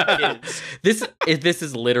any fucking kids. This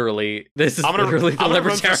is literally the I'm gonna run for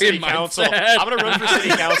libertarian city council. mindset. I'm gonna run for city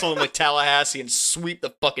council in like Tallahassee and sweep the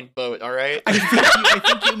fucking boat. All right, I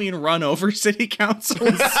think you mean run over city council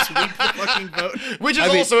and sweep the fucking vote. which is I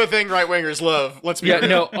mean- also a thing right wingers love. Let's be Yeah, real.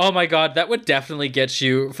 no, oh my god, that would definitely get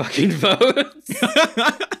you fucking votes.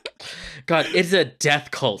 God, it's a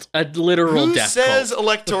death cult. A literal Who death says cult.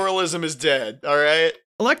 electoralism is dead? All right.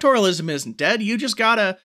 Electoralism isn't dead. You just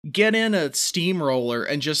gotta get in a steamroller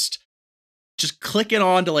and just click it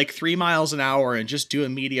on to like 3 miles an hour and just do a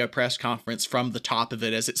media press conference from the top of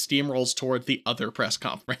it as it steamrolls toward the other press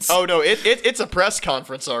conference. Oh no, it's a press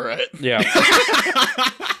conference. All right. Yeah.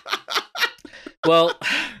 Well,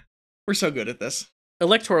 We're so good at this.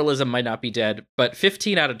 electoralism might not be dead, but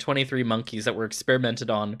 15 out of 23 monkeys that were experimented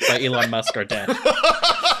on by Elon Musk are dead. What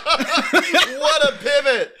a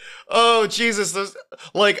pivot! Oh Jesus! Those,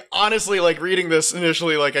 like honestly, like reading this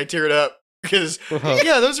initially, like I teared up because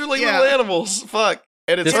yeah, those are like Yeah. little animals. Fuck,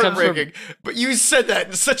 and it's This comes from- heartbreaking. But you said that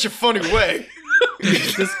in such a funny way.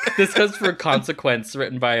 this comes from Consequence,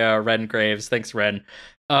 written by Ren Graves. Thanks, Ren.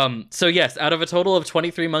 So yes, out of a total of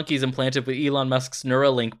 23 monkeys implanted with Elon Musk's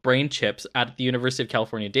Neuralink brain chips at the University of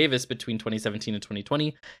California, Davis between 2017 and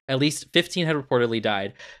 2020, at least 15 had reportedly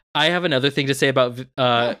died. I have another thing to say about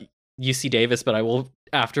UC Davis, but I will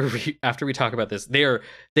after we talk about this.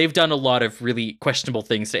 They've done a lot of really questionable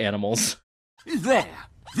things to animals. There.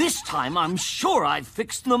 This time I'm sure I've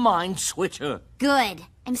fixed the mind switcher. Good.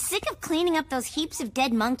 I'm sick of cleaning up those heaps of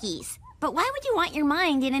dead monkeys. But why would you want your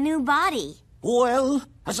mind in a new body? Well,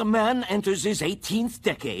 as a man enters his 18th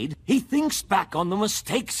decade, he thinks back on the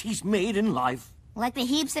mistakes he's made in life. Like the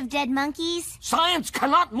heaps of dead monkeys? Science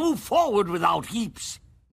cannot move forward without heaps.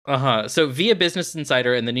 So via Business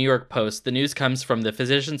Insider and the New York Post, the news comes from the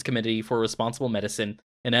Physicians Committee for Responsible Medicine,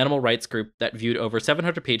 an animal rights group that viewed over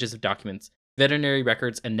 700 pages of documents, veterinary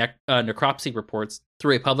records, and necropsy reports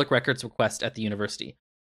through a public records request at the university.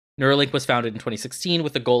 Neuralink was founded in 2016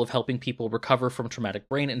 with the goal of helping people recover from traumatic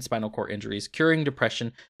brain and spinal cord injuries, curing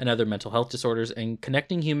depression and other mental health disorders, and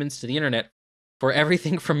connecting humans to the internet for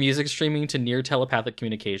everything from music streaming to near telepathic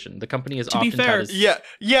communication. The company is often touted as... Yeah.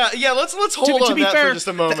 Let's hold on that for just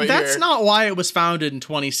a moment. That's not why it was founded in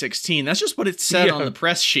 2016. That's just what it said on the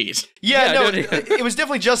press sheet. It was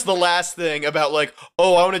definitely just the last thing about like,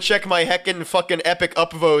 oh, I want to check my heckin' fucking epic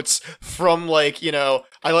upvotes from like, you know,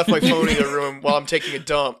 I left my phone in the room while I'm taking a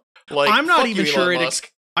dump. Like, I'm not even sure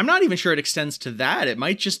I'm not even sure it extends to that. It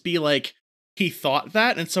might just be like he thought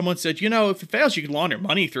that, and someone said, you know, if it fails, you can launder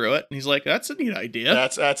money through it. And he's like, that's a neat idea.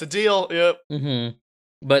 That's a deal. Yep. Mm-hmm.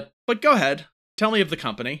 But go ahead. Tell me of the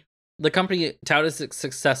company. The company touted its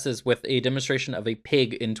successes with a demonstration of a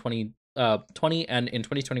pig in 2020 and in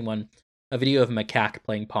 2021, a video of a macaque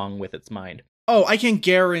playing Pong with its mind. Oh, I can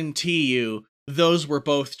guarantee you those were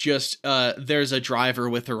both just, there's a driver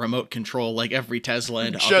with a remote control like every Tesla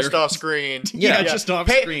and just off screen. Yeah, just off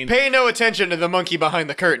screen. Pay no attention to the monkey behind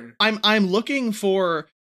the curtain. I'm looking for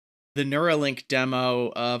the Neuralink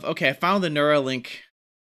demo of, okay, I found the Neuralink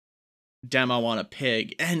demo on a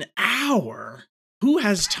pig. An hour? Who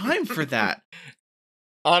has time for that?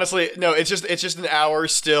 Honestly, no, it's just an hour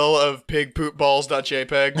still of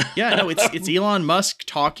pigpoopballs.jpg. Yeah, no, it's Elon Musk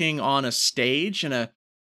talking on a stage in a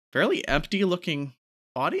fairly empty looking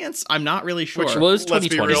audience. I'm not really sure. Which was 2020. Let's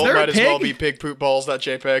be real, Is there a might as well pig? be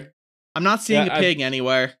pigpoopballs.jpg. I'm not seeing a pig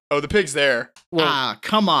anywhere. Oh, the pig's there. Well,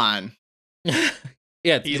 come on. Yeah,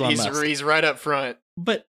 it's Elon Musk. He's right up front.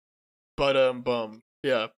 But bum.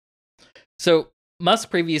 Yeah. So Musk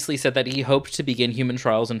previously said that he hoped to begin human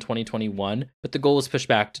trials in 2021, but the goal was pushed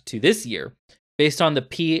back to this year. Based on the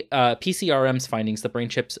PCRM's findings, the brain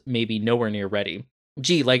chips may be nowhere near ready.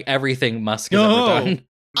 Gee, like everything Musk has ever done.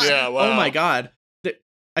 Yeah, wow. Oh my god.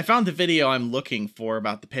 I found the video I'm looking for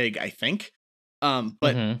about the pig, I think.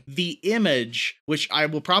 But the image, which I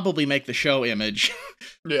will probably make the show image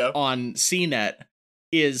on CNET,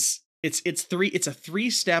 is it's a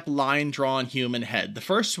 3-step line drawn human head. The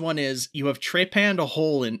first one is you have trepanned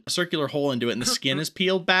a circular hole into it, and the skin is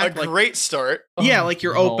peeled back. Great start. Yeah, like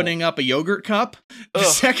you're opening up a yogurt cup. The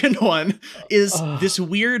second one is this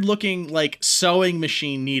weird looking like sewing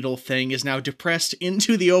machine needle thing is now depressed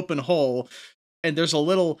into the open hole, and there's a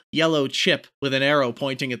little yellow chip with an arrow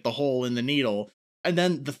pointing at the hole in the needle. And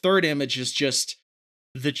then the third image is just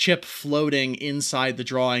the chip floating inside the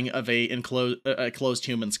drawing of a closed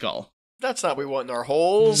human skull. That's not what we want in our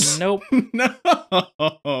holes. Nope. No.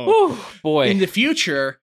 Whew, boy. In the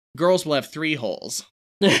future, girls will have 3 holes.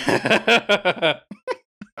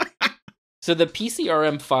 So the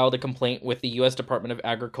PCRM filed a complaint with the U.S. Department of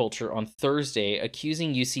Agriculture on Thursday,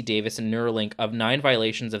 accusing UC Davis and Neuralink of 9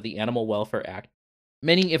 violations of the Animal Welfare Act.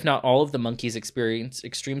 Many, if not all, of the monkeys experienced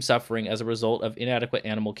extreme suffering as a result of inadequate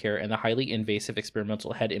animal care and the highly invasive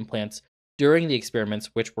experimental head implants during the experiments,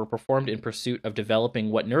 which were performed in pursuit of developing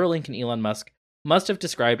what Neuralink and Elon Musk must have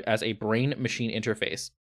described as a brain-machine interface.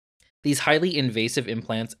 These highly invasive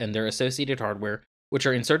implants and their associated hardware, which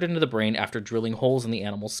are inserted into the brain after drilling holes in the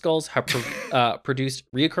animal's skulls, have produced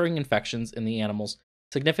recurring infections in the animals,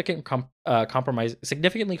 significantly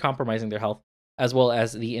compromising their health, as well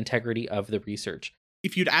as the integrity of the research.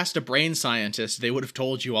 If you'd asked a brain scientist, they would have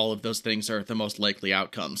told you all of those things are the most likely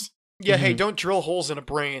outcomes. Yeah, hey, don't drill holes in a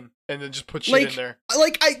brain and then just put shit in there.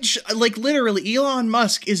 Literally, Elon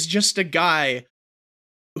Musk is just a guy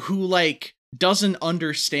who, doesn't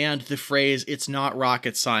understand the phrase, it's not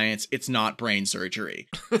rocket science, it's not brain surgery.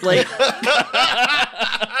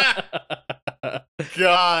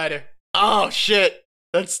 God. Oh, shit.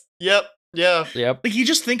 That's, yep. He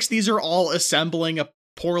just thinks these are all assembling a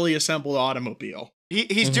poorly assembled automobile.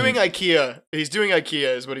 He's doing IKEA. He's doing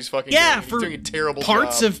IKEA is what he's fucking doing. He's doing a terrible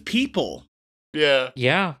parts job. of people. Yeah.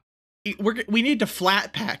 We need to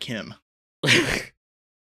flat pack him.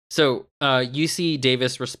 So, UC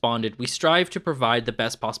Davis responded, "We strive to provide the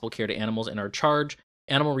best possible care to animals in our charge.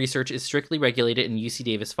 Animal research is strictly regulated, and UC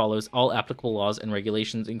Davis follows all applicable laws and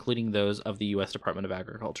regulations, including those of the U.S. Department of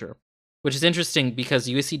Agriculture." Which is interesting because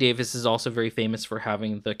UC Davis is also very famous for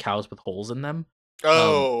having the cows with holes in them.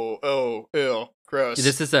 Ew, gross.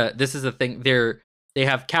 This is a thing. They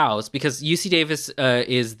have cows because UC Davis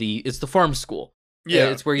is the farm school. Yeah,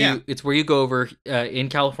 it's where you go over in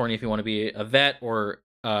California if you want to be a vet or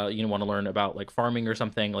you want to learn about farming or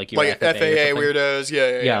something like your FAA weirdos.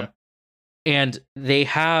 Yeah. And they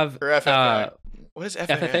have or FFA. What is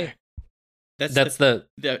FFA? That's the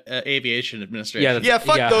Aviation Administration. Yeah, Yeah,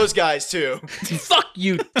 fuck Yeah. those guys too. fuck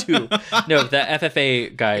you too. No, the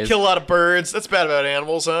FFA guys. Kill a lot of birds. That's bad about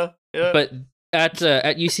animals, huh? Yeah. But at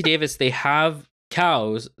UC Davis, they have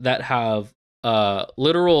cows that have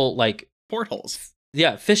literal like Portholes.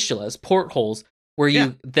 fistulas, portholes where you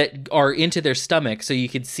Yeah. that are into their stomach, so you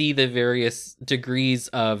could see the various degrees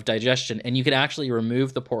of digestion, and you can actually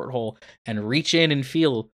remove the porthole and reach in and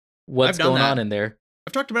feel what's I've done going that. on in there.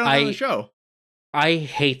 I've talked about it on the show. I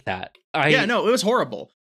hate that. Yeah, no, it was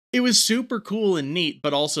horrible. It was super cool and neat,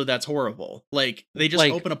 but also that's horrible. Like, they just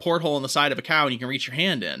Like- open a porthole in the side of a cow and you can reach your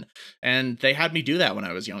hand in. And they had me do that when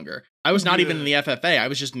I was younger. I was not even in the FFA. I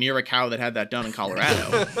was just near a cow that had that done in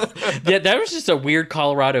Colorado. Yeah, that was just a weird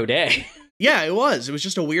Colorado day. Yeah, it was. It was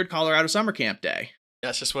just a weird Colorado summer camp day.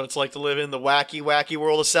 That's just what it's like to live in the wacky, wacky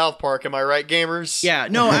world of South Park. Am I right, gamers? Yeah,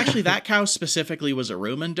 no, actually, that cow specifically was a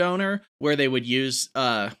rumen donor where they would use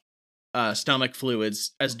stomach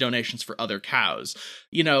fluids as donations for other cows.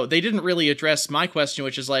 You know, they didn't really address my question,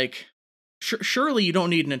 which is like, surely you don't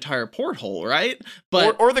need an entire porthole, right?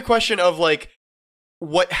 But or the question of like,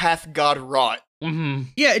 what hath God wrought? Mm-hmm.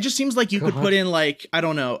 yeah, it just seems like you could God. put in like, I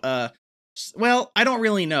don't know, well, I don't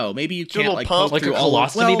really know. Maybe you Do a can't little like pump. poke Like a through all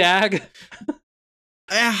of- colostomy bag.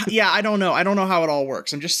 Yeah, I don't know. I don't know how it all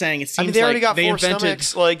works. I'm just saying it seems I mean, they already like got they 4 invented.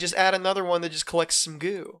 stomachs. Like, just add another one that just collects some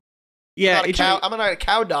goo. Yeah, I'm not a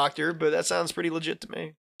cow doctor, but that sounds pretty legit to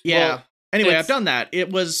me. yeah. Well, Anyway, it's- I've done that. It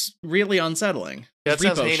was really unsettling. Yeah, It's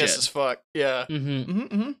that sounds repo heinous shit. as fuck. Yeah.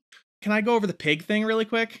 Mm-hmm. Can I go over the pig thing really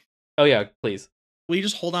quick? Oh yeah, please. Will you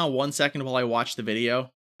just hold on 1 second while I watch the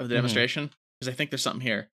video of the Mhm. demonstration? Because I think there's something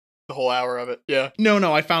here. The whole hour of it. Yeah.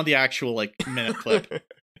 No, I found the actual like minute clip.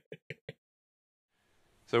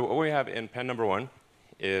 So what we have in pen number 1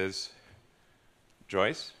 is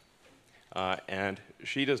Joyce, and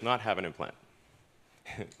she does not have an implant.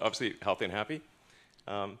 Obviously healthy and happy.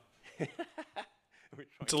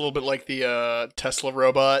 It's a little bit like the Tesla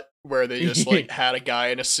robot where they just like had a guy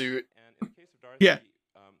in a suit. And in the case of Dorothy, Yeah.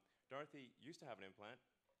 Dorothy used to have an implant,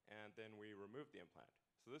 and then we removed the implant.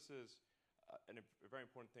 So this is a very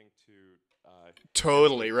important thing to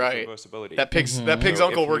Totally demonstrate right. reversibility. That pig's So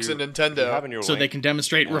uncle if works you at have Nintendo. a neural So they link can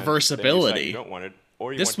demonstrate and then you decide you reversibility. don't want it,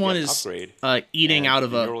 or you This want one to get an is upgrade, eating and out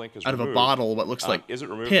of the neural a link is out of a removed. bottle what looks like Is it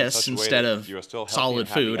removed in piss such a way instead that of you are still healthy solid and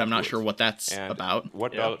happy food. I'm not afterwards? sure what that's And about.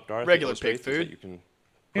 What Yeah. Dorothy Regular pig illustrates is that food. you can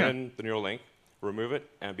put Yeah. in the neural link, remove it,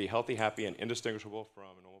 and be healthy, happy, and indistinguishable from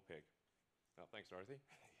a normal pig. Oh, thanks, Dorothy.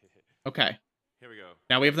 Okay. Here we go.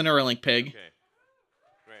 Now we have the Neuralink pig. Okay.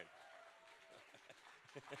 Great.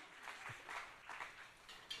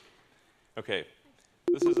 Okay.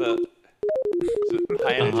 This is a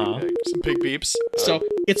high energy Uh-huh. pig. Some pig beeps. So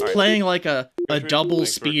it's all right. playing like a Gertrude, double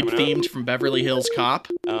thanks for speed coming out. themed from Beverly Hills Cop.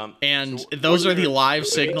 And So those what are the you're- live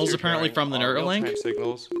so signals you're apparently hearing from the are real-time Neuralink.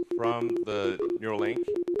 signals from the Neuralink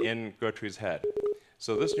in Gertrude's head.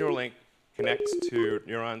 So this Neuralink connects to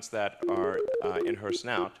neurons that are in her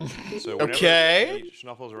snout. So whenever Okay. she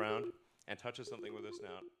snuffles around and touches something with her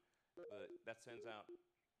snout, that sends out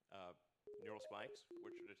neural spikes,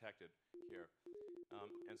 which are detected here.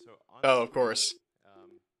 And so on Oh, this of course.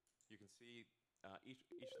 you can see each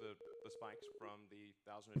of the spikes from the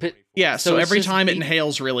 1024. But- Yeah, so it's every just time it beep-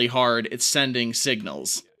 inhales really hard, it's sending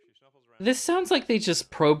signals. Yeah, she snuffles around. This sounds like they just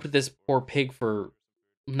probed this poor pig for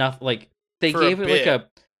nothing. Like they For a gave it like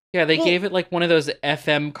bit. they Well- gave it like one of those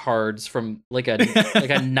FM cards from like a like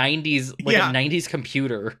a 90s Yeah. a 90s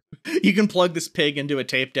computer. You can plug this pig into a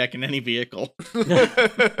tape deck in any vehicle.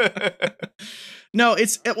 No,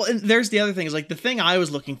 well, and there's the other thing is like the thing I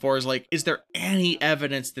was looking for is like, is there any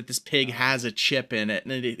evidence that this pig has a chip in it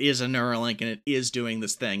and it is a Neuralink and it is doing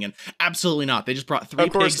this thing? And absolutely not. They just brought 3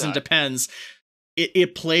 Of course pigs not. into pens.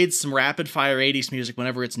 It played some rapid fire 80s music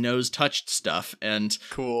whenever its nose touched stuff. And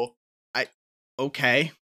Cool.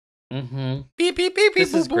 okay. Mm-hmm. Beep beep beep beep.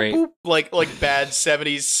 This is boop, boop, great. boop. Like bad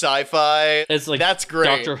 70s sci-fi. It's like That's great.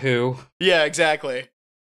 Doctor Who. Yeah, exactly.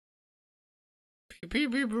 Beep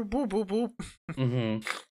beep beep boop boop boop boop. Mm-hmm.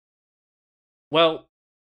 Well,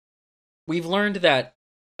 we've learned that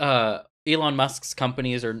Elon Musk's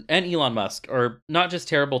companies and Elon Musk are not just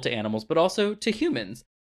terrible to animals, but also to humans.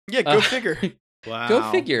 Yeah, go figure. Wow.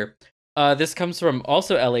 Go figure. This comes from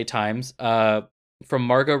also LA Times, from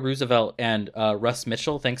Margot Roosevelt and Russ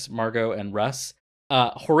Mitchell. Thanks, Margot and Russ.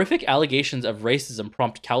 Horrific allegations of racism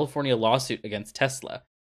prompt California lawsuit against Tesla.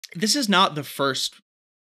 This is not the first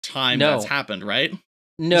time No. that's happened, right?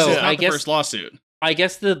 No, This is not I the guess first lawsuit.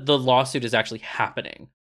 the lawsuit is actually happening.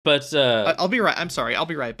 But I'll be right. I'm sorry. I'll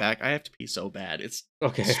be right back. I have to pee so bad. It's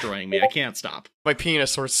okay. destroying me. I can't stop. My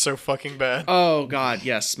penis hurts so fucking bad. Oh God,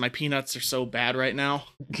 yes. My peanuts are so bad right now.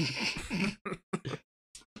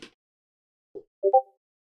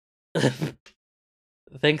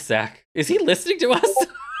 Thanks, Zach. Is he listening to us?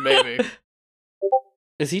 Maybe.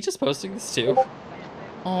 Is he just posting this too?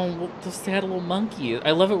 Oh, well, the sad little monkey.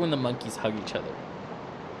 I love it when the monkeys hug each other.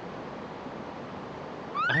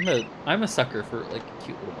 I'm a sucker for like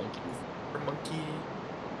cute little monkeys. Monkey.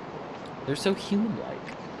 They're so human-like.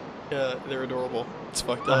 Yeah, they're adorable. It's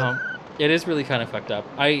fucked up. It is really kind of fucked up.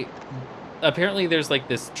 Apparently there's like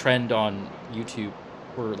this trend on YouTube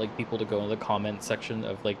for like people to go in the comments section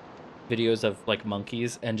of like videos of like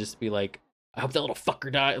monkeys and just be like, I hope that little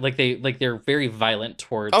fucker died. Like they're very violent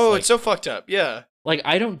towards. Oh, like, it's so fucked up. Yeah. Like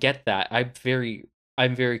I don't get that. I'm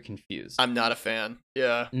very confused. I'm not a fan.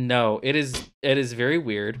 Yeah. No, it is very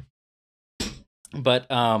weird. But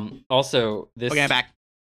also this. Okay, I'm back.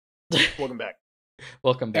 Welcome back.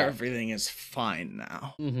 Welcome back. Everything is fine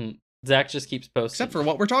now, Zach just keeps posting, except for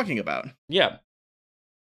what we're talking about. Yeah.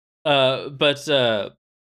 But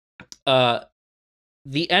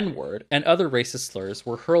the N-word and other racist slurs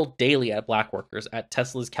were hurled daily at black workers at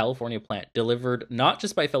Tesla's California plant, delivered not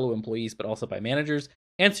just by fellow employees, but also by managers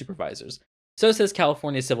and supervisors. So says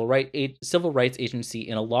California's Civil Rights Agency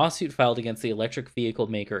in a lawsuit filed against the electric vehicle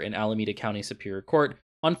maker in Alameda County Superior Court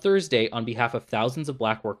on Thursday on behalf of thousands of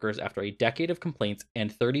black workers after a decade of complaints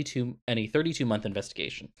and a 32-month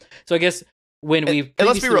investigation. So I guess when we've and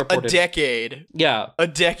let's be real, reported, a decade. Yeah. A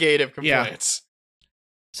decade of complaints.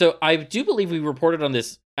 So I do believe we reported on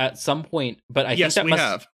this at some point, but I think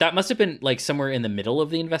that must have been like somewhere in the middle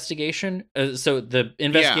of the investigation. So the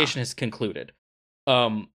investigation has concluded.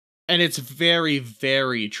 And it's very,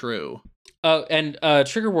 very true. And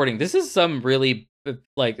trigger warning. This is some really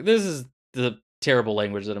this is the terrible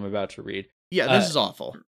language that I'm about to read. Yeah, this is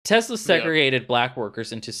awful. Tesla segregated black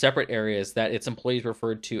workers into separate areas that its employees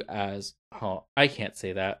referred to as. Oh, I can't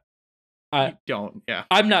say that.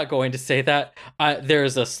 I'm not going to say that.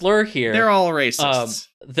 There's a slur here. They're all racists.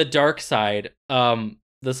 The dark side.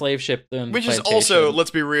 The slave ship. Which is also,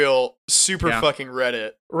 let's be real, super fucking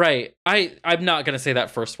Reddit. Right. I'm not going to say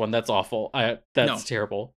that first one. That's awful. That's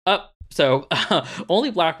terrible. So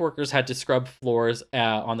only black workers had to scrub floors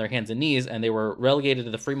on their hands and knees, and they were relegated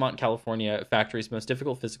to the Fremont, California factory's most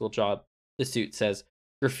difficult physical job, the suit says.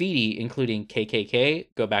 Graffiti, including KKK,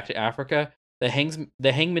 Go Back to Africa, the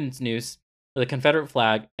Hangman's Noose, the Confederate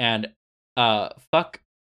flag, and fuck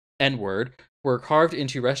N-word were carved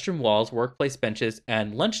into restroom walls, workplace benches,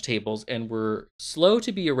 and lunch tables, and were slow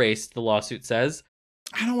to be erased, the lawsuit says.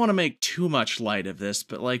 I don't want to make too much light of this,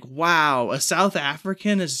 but like, wow, a South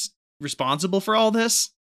African is responsible for all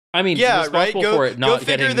this? I mean, yeah, right. Go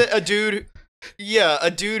figure that a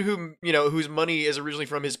dude who whose money is originally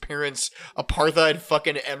from his parents' apartheid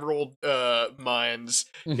fucking emerald mines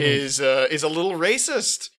is a little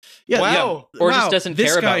racist. Yeah, wow. Yeah. Or just doesn't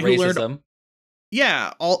care about racism.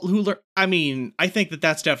 I mean, I think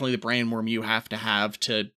that's definitely the brainworm you have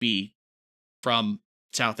to be from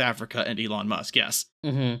South Africa and Elon Musk. Yes.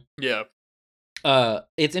 Mm-hmm. Yeah.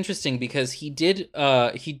 It's interesting because he did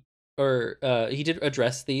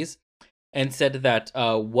address these and said that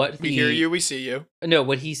we hear you, we see you. No,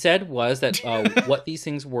 what he said was that what these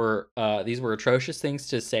things were atrocious things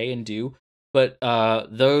to say and do, but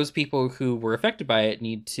those people who were affected by it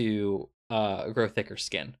need to grow thicker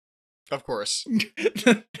skin. Of course.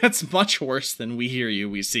 That's much worse than we hear you,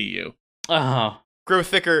 we see you. Grow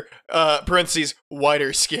thicker, parentheses,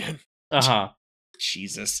 whiter skin.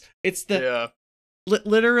 Jesus. It's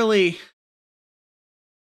literally,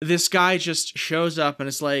 this guy just shows up and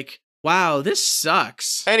it's like, wow, this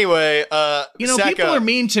sucks. Anyway, people are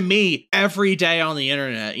mean to me every day on the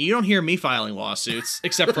internet. You don't hear me filing lawsuits,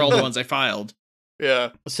 except for all the ones I filed. Yeah.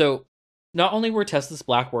 So, not only were Tesla's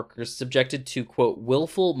black workers subjected to, quote,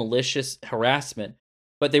 willful, malicious harassment,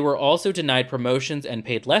 but they were also denied promotions and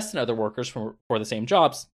paid less than other workers for the same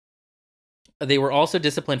jobs. They were also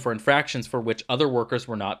disciplined for infractions for which other workers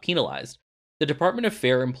were not penalized. The Department of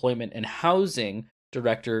Fair Employment and Housing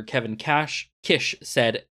Director Kevin Kish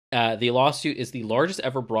said the lawsuit is the largest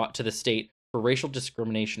ever brought to the state for racial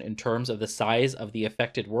discrimination in terms of the size of the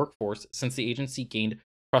affected workforce since the agency gained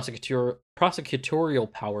prosecutorial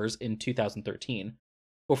powers in 2013.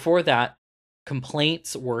 Before that,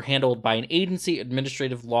 complaints were handled by an agency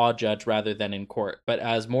administrative law judge rather than in court. But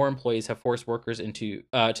as more employees have forced workers to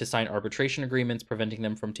sign arbitration agreements, preventing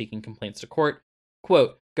them from taking complaints to court,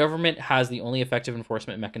 quote, government has the only effective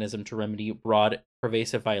enforcement mechanism to remedy broad,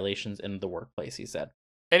 pervasive violations in the workplace, he said.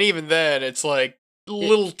 And even then, it's like,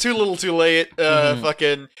 little too late. Mhm.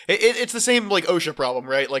 Fucking, it's the same like OSHA problem,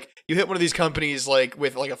 right? Like you hit one of these companies like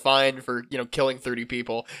with like a fine for killing 30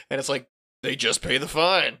 people, and it's like they just pay the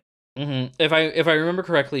fine. If I remember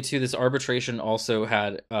correctly, too, this arbitration also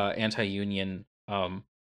had anti-union.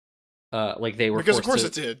 Like they were Because of forced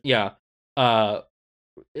course to, it did. yeah.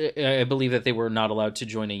 I believe that they were not allowed to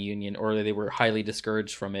join a union, or they were highly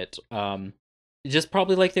discouraged from it. Just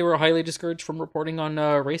probably like they were highly discouraged from reporting on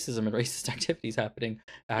racism and racist activities happening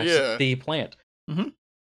at Yeah. the plant. Mhm.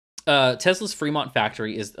 Tesla's Fremont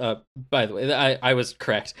factory is, by the way, I was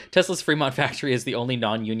correct. Tesla's Fremont factory is the only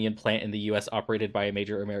non-union plant in the U.S. operated by a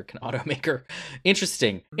major American automaker.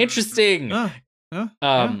 Interesting. Yeah.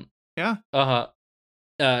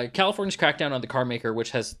 Yeah. California's crackdown on the car maker,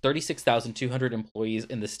 which has 36,200 employees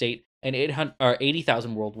in the state and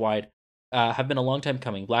 80,000 worldwide, have been a long time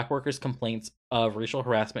coming. Black workers' complaints of racial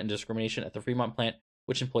harassment and discrimination at the Fremont plant,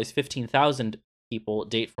 which employs 15,000 people,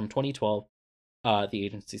 date from 2012. The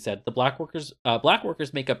agency said the black workers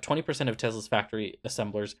make up 20% of Tesla's factory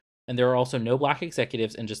assemblers, and there are also no black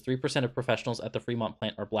executives, and just 3% of professionals at the Fremont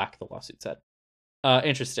plant are black. The lawsuit said.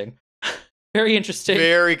 Interesting, very interesting.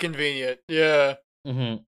 Very convenient. Yeah.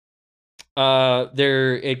 Mm-hmm.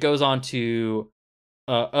 There it goes on to,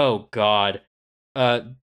 oh god,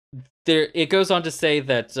 there it goes on to say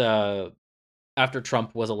that after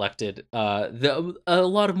Trump was elected, a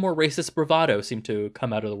lot of more racist bravado seemed to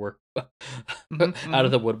come out of the work, out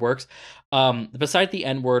of the woodworks. Beside the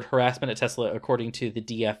N-word, harassment at Tesla, according to the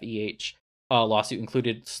DFEH lawsuit,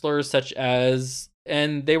 included slurs such as,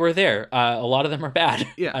 and they were there. A lot of them are bad.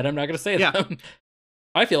 Yeah. And I'm not going to say Yeah. them.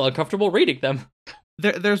 I feel uncomfortable reading them.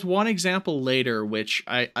 There's one example later which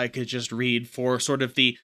I could just read for sort of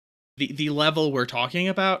the level we're talking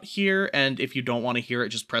about here, and if you don't want to hear it,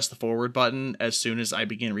 just press the forward button as soon as I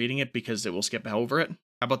begin reading it, because it will skip over it.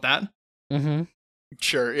 How about that? Mm-hmm.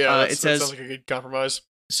 Sure. Yeah. It That says- sounds like a good compromise.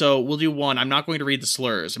 So we'll do one. I'm not going to read the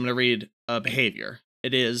slurs. I'm going to read behavior.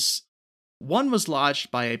 It is, one was lodged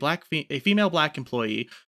by a female black employee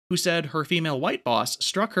who said her female white boss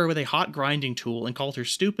struck her with a hot grinding tool and called her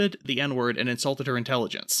stupid, the N-word, and insulted her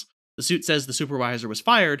intelligence. The suit says the supervisor was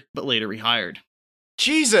fired, but later rehired.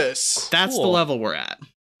 Jesus. That's the Cool. level we're at.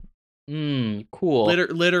 Cool.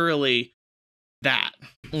 Literally that.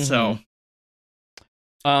 So,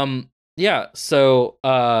 yeah, so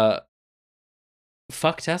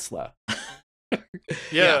fuck Tesla.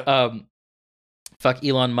 Yeah. Fuck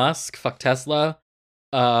Elon Musk, fuck Tesla.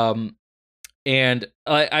 And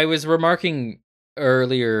I was remarking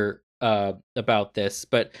earlier about this,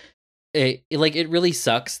 but it really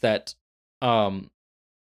sucks that I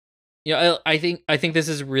think this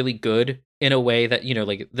is really good in a way that,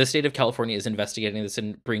 like, the state of California is investigating this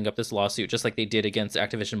and bringing up this lawsuit just like they did against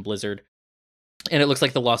Activision Blizzard. And it looks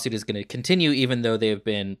like the lawsuit is going to continue even though they have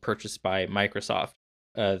been purchased by Microsoft.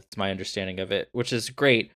 That's my understanding of it, which is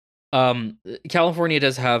great. California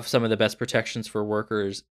does have some of the best protections for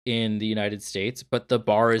workers in the United States, but the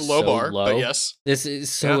bar is Low so bar, low. but yes. This is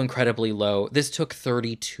so Yeah. incredibly low. This took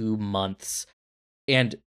 32 months.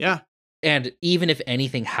 And yeah. And even if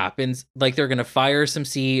anything happens, like, they're going to fire some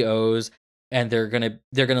CEOs and they're going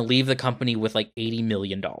to leave the company with like $80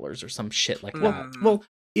 million or some shit like that. Well,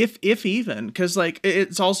 if even, because like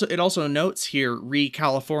it also notes here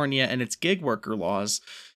California and its gig worker laws.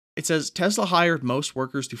 It says Tesla hired most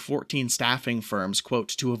workers through 14 staffing firms, quote,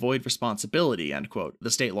 to avoid responsibility, end quote,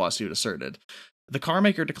 the state lawsuit asserted. The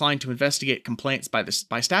carmaker declined to investigate complaints by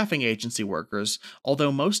staffing agency workers,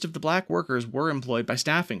 although most of the black workers were employed by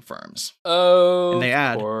staffing firms. Oh, and they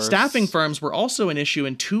add, course. staffing firms were also an issue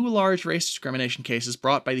in 2 large race discrimination cases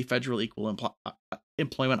brought by the Federal Equal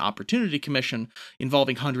Employment Opportunity Commission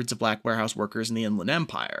involving hundreds of black warehouse workers in the Inland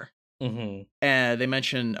Empire. Mm-hmm. And they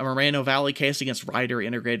mention a Moreno Valley case against Ryder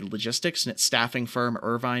Integrated Logistics and its staffing firm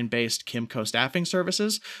Irvine-based Kimco Staffing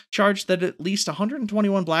Services, charged that at least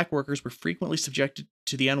 121 black workers were frequently subjected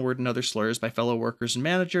to the N-word and other slurs by fellow workers and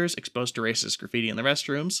managers, exposed to racist graffiti in the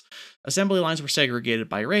restrooms. Assembly lines were segregated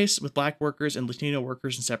by race, with black workers and Latino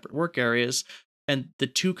workers in separate work areas, and the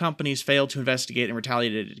 2 companies failed to investigate and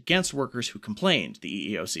retaliated against workers who complained,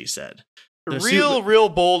 the EEOC said. Real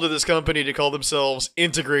bold of this company to call themselves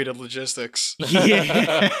Integrated Logistics.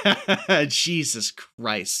 Yeah. Jesus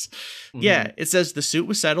Christ. Mm-hmm. Yeah, it says the suit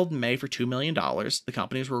was settled in May for $2 million. The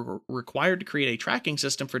companies were required to create a tracking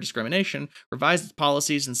system for discrimination, revise its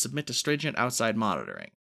policies, and submit to stringent outside monitoring.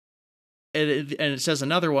 And it says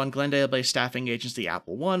another one, Glendale-based staffing agency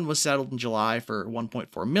Apple One was settled in July for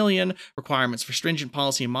 $1.4 million. Requirements for stringent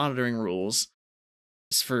policy and monitoring rules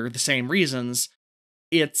for the same reasons.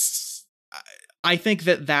 I think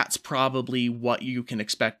that that's probably what you can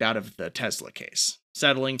expect out of the Tesla case.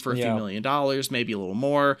 Settling for a few $1 million, maybe a little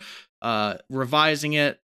more, revising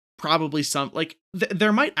it, probably some, like,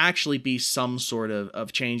 there might actually be some sort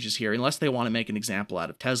of changes here, unless they want to make an example out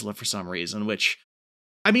of Tesla for some reason, which,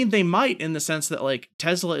 I mean, they might, in the sense that, like,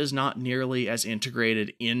 Tesla is not nearly as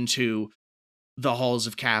integrated into the halls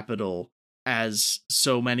of capital as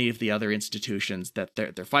so many of the other institutions that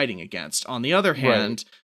they're fighting against. On the other hand,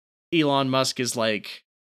 Elon Musk is like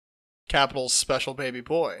Capital's special baby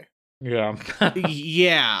boy. Yeah.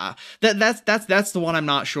 yeah. That's the one I'm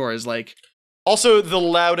not sure is like Also the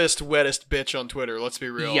loudest, wettest bitch on Twitter, let's be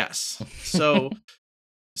real. yes.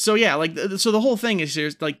 So yeah, like so the whole thing is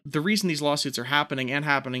here's like the reason these lawsuits are happening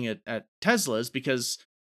at Tesla is because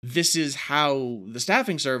this is how the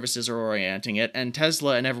staffing services are orienting it, and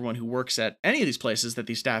Tesla and everyone who works at any of these places that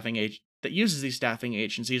that uses these staffing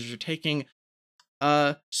agencies are taking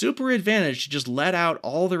super advantage to just let out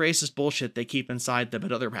all the racist bullshit they keep inside them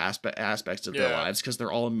at other aspects of their lives because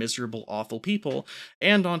they're all miserable, awful people.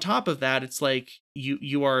 And on top of that, it's like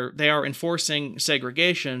they are enforcing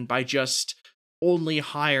segregation by just only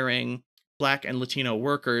hiring Black and Latino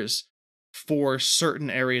workers for certain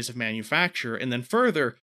areas of manufacture, and then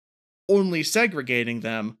further only segregating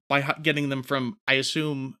them by getting them from, I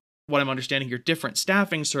assume, what I'm understanding here, different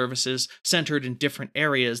staffing services centered in different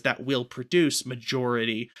areas that will produce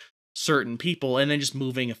majority certain people, and then just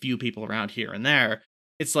moving a few people around here and there.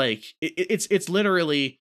 It's like it's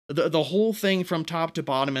literally the whole thing from top to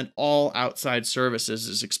bottom, and all outside services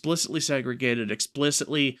is explicitly segregated,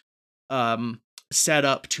 explicitly set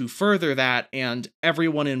up to further that, and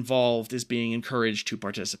everyone involved is being encouraged to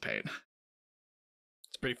participate.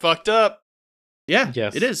 It's pretty fucked up. Yeah,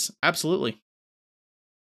 yes, it is. Absolutely.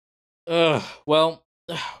 Well,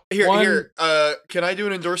 here. Can I do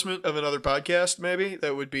an endorsement of another podcast? Maybe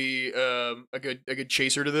that would be a good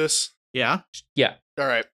chaser to this. Yeah. Yeah. All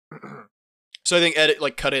right. So I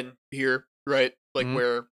think cut in here, right? Like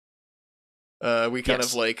where we kind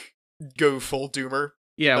of like go full doomer.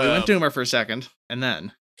 Yeah, we went doomer for a second, and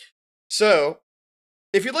then. So,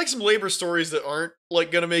 if you'd like some labor stories that aren't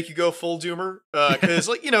like gonna make you go full doomer, because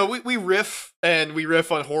like we riff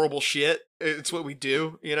on horrible shit. It's what we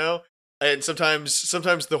do, and sometimes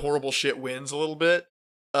the horrible shit wins a little bit.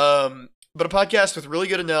 But a podcast with really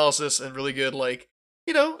good analysis and really good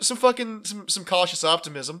some cautious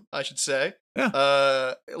optimism, I should say.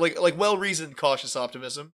 Yeah. Like well reasoned cautious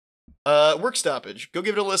optimism. Work Stoppage. Go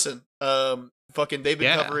give it a listen. They've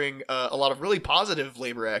been covering a lot of really positive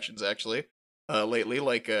labor actions actually. Lately,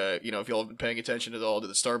 like if y'all have been paying attention at all to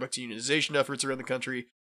the Starbucks unionization efforts around the country,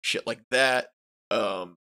 shit like that. A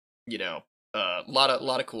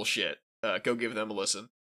lot of cool shit. Go give them a listen.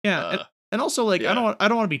 Yeah, and also like I don't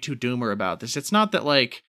want to be too doomer about this. It's not that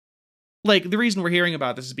like the reason we're hearing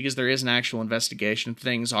about this is because there is an actual investigation.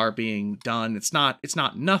 Things are being done. It's not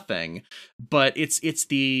nothing, but it's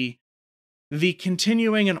the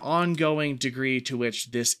continuing and ongoing degree to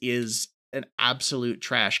which this is an absolute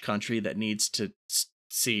trash country that needs to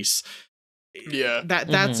cease. Yeah.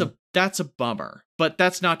 That's a bummer. But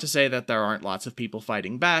that's not to say that there aren't lots of people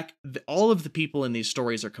fighting back. All of the people in these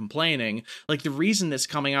stories are complaining. Like, the reason this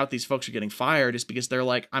coming out, these folks are getting fired, is because they're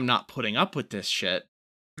like, I'm not putting up with this shit.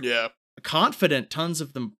 Yeah. Confident, tons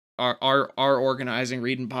of them are organizing,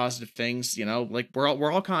 reading positive things, like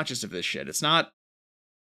we're all conscious of this shit. It's not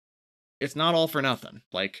all for nothing.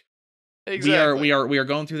 Like, exactly. we are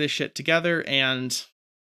going through this shit together, and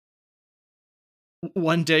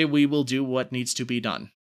one day we will do what needs to be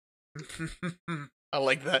done. I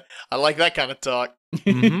like that. I like that kind of talk.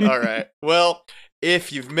 Mm-hmm. All right. Well,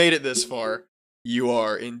 if you've made it this far, you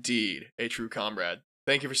are indeed a true comrade.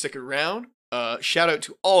 Thank you for sticking around. Shout out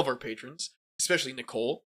to all of our patrons, especially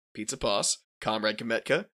Nicole, Pizza Boss, Comrade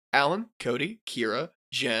Kametka, Alan, Cody, Kira,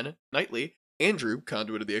 Jen, Knightley, Andrew,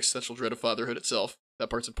 conduit of the existential dread of fatherhood itself. That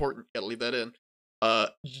part's important. Gotta leave that in.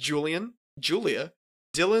 Julian, Julia,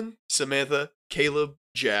 Dylan, Samantha, Caleb,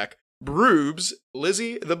 Jack, Broobs,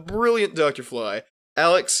 Lizzie, the brilliant Dr. Fly,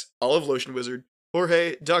 Alex, Olive Lotion Wizard,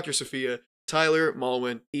 Jorge, Dr. Sophia, Tyler,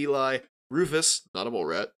 Malwin, Eli, Rufus, not a mole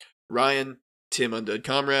rat, Ryan, Tim Undead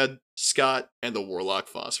Comrade, Scott, and the Warlock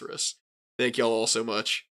Phosphorus. Thank y'all all so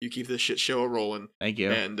much. You keep this shit show rolling. Thank you.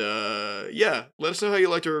 And let us know how you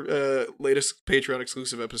liked our latest Patreon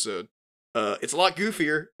exclusive episode. It's a lot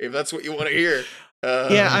goofier, if that's what you want to hear.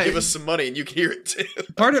 Give us some money and you can hear it too.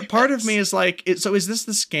 Part of me is like, so is this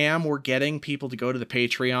the scam? We're getting people to go to the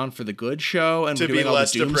Patreon for the good show, and To we're doing be all the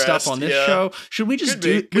less doom depressed, stuff on this yeah. show. Should we just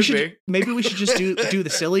Could be. maybe we should just do the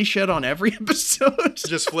silly shit on every episode?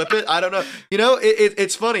 Just flip it. I don't know. You know,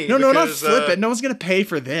 it's funny. No, not because, flip it. No one's gonna pay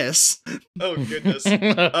for this. Oh goodness.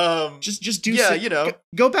 Just do. Yeah, you know.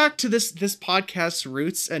 Go back to this podcast's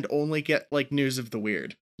roots and only get like news of the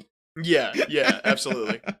weird. Yeah,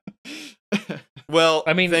 absolutely. Well,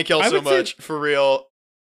 I mean, thank y'all I so would say- much for real,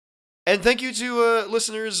 and thank you to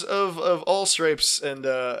listeners of all stripes and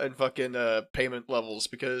fucking payment levels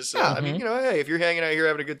because Yeah. I mean, you know, hey, if you're hanging out here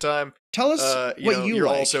having a good time, Tell us what know, you you're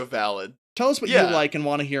like. also valid. Tell us what Yeah. you like and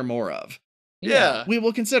want to hear more of. Yeah. We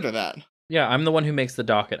will consider that. Yeah, I'm the one who makes the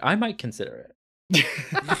docket. I might consider it.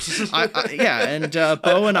 And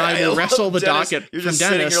Bo and I will love wrestle the Dennis. docket You're from just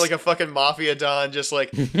sitting Dennis. here like a fucking mafia don, just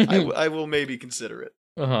like I will maybe consider it.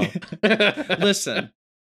 Uh-huh. Listen,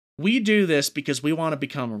 we do this because we want to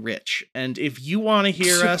become rich. And if you want to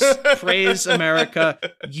hear us praise America,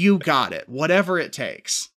 you got it. Whatever it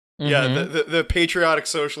takes. Yeah, Mhm. the patriotic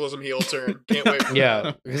socialism heel turn. Can't wait for Yeah,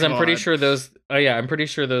 that. because I'm pretty God. sure those. I'm pretty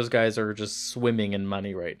sure those guys are just swimming in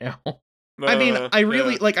money right now. I mean, I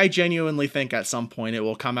really, yeah. like, I genuinely think at some point it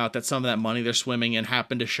will come out that some of that money they're swimming in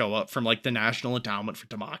happened to show up from, like, the National Endowment for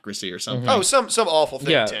Democracy or something. Oh, some awful think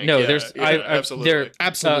Yeah, tank. no, yeah, there's- yeah, I- absolutely. there-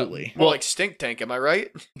 Absolutely. More well- like stink tank, am I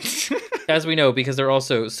right? As we know, because they're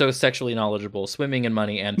also so sexually knowledgeable, swimming in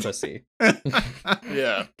money and pussy.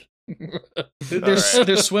 Yeah. they're, Alright.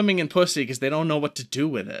 they're swimming in pussy because they don't know what to do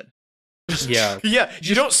with it. Yeah. Yeah,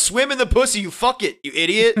 you don't swim in the pussy, you fuck it, you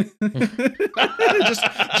idiot.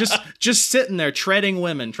 just sitting there treading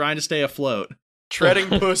women, trying to stay afloat. Treading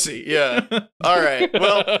pussy, yeah. All right.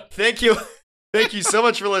 Well, thank you. Thank you so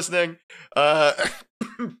much for listening.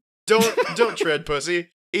 Don't tread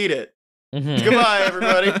pussy. Eat it. Mhm. Goodbye,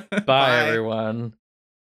 everybody. Bye, everyone.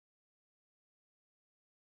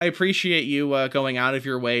 I appreciate you going out of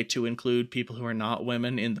your way to include people who are not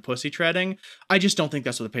women in the pussy treading. I just don't think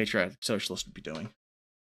that's what the patriotic socialist would be doing.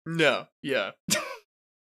 No, yeah.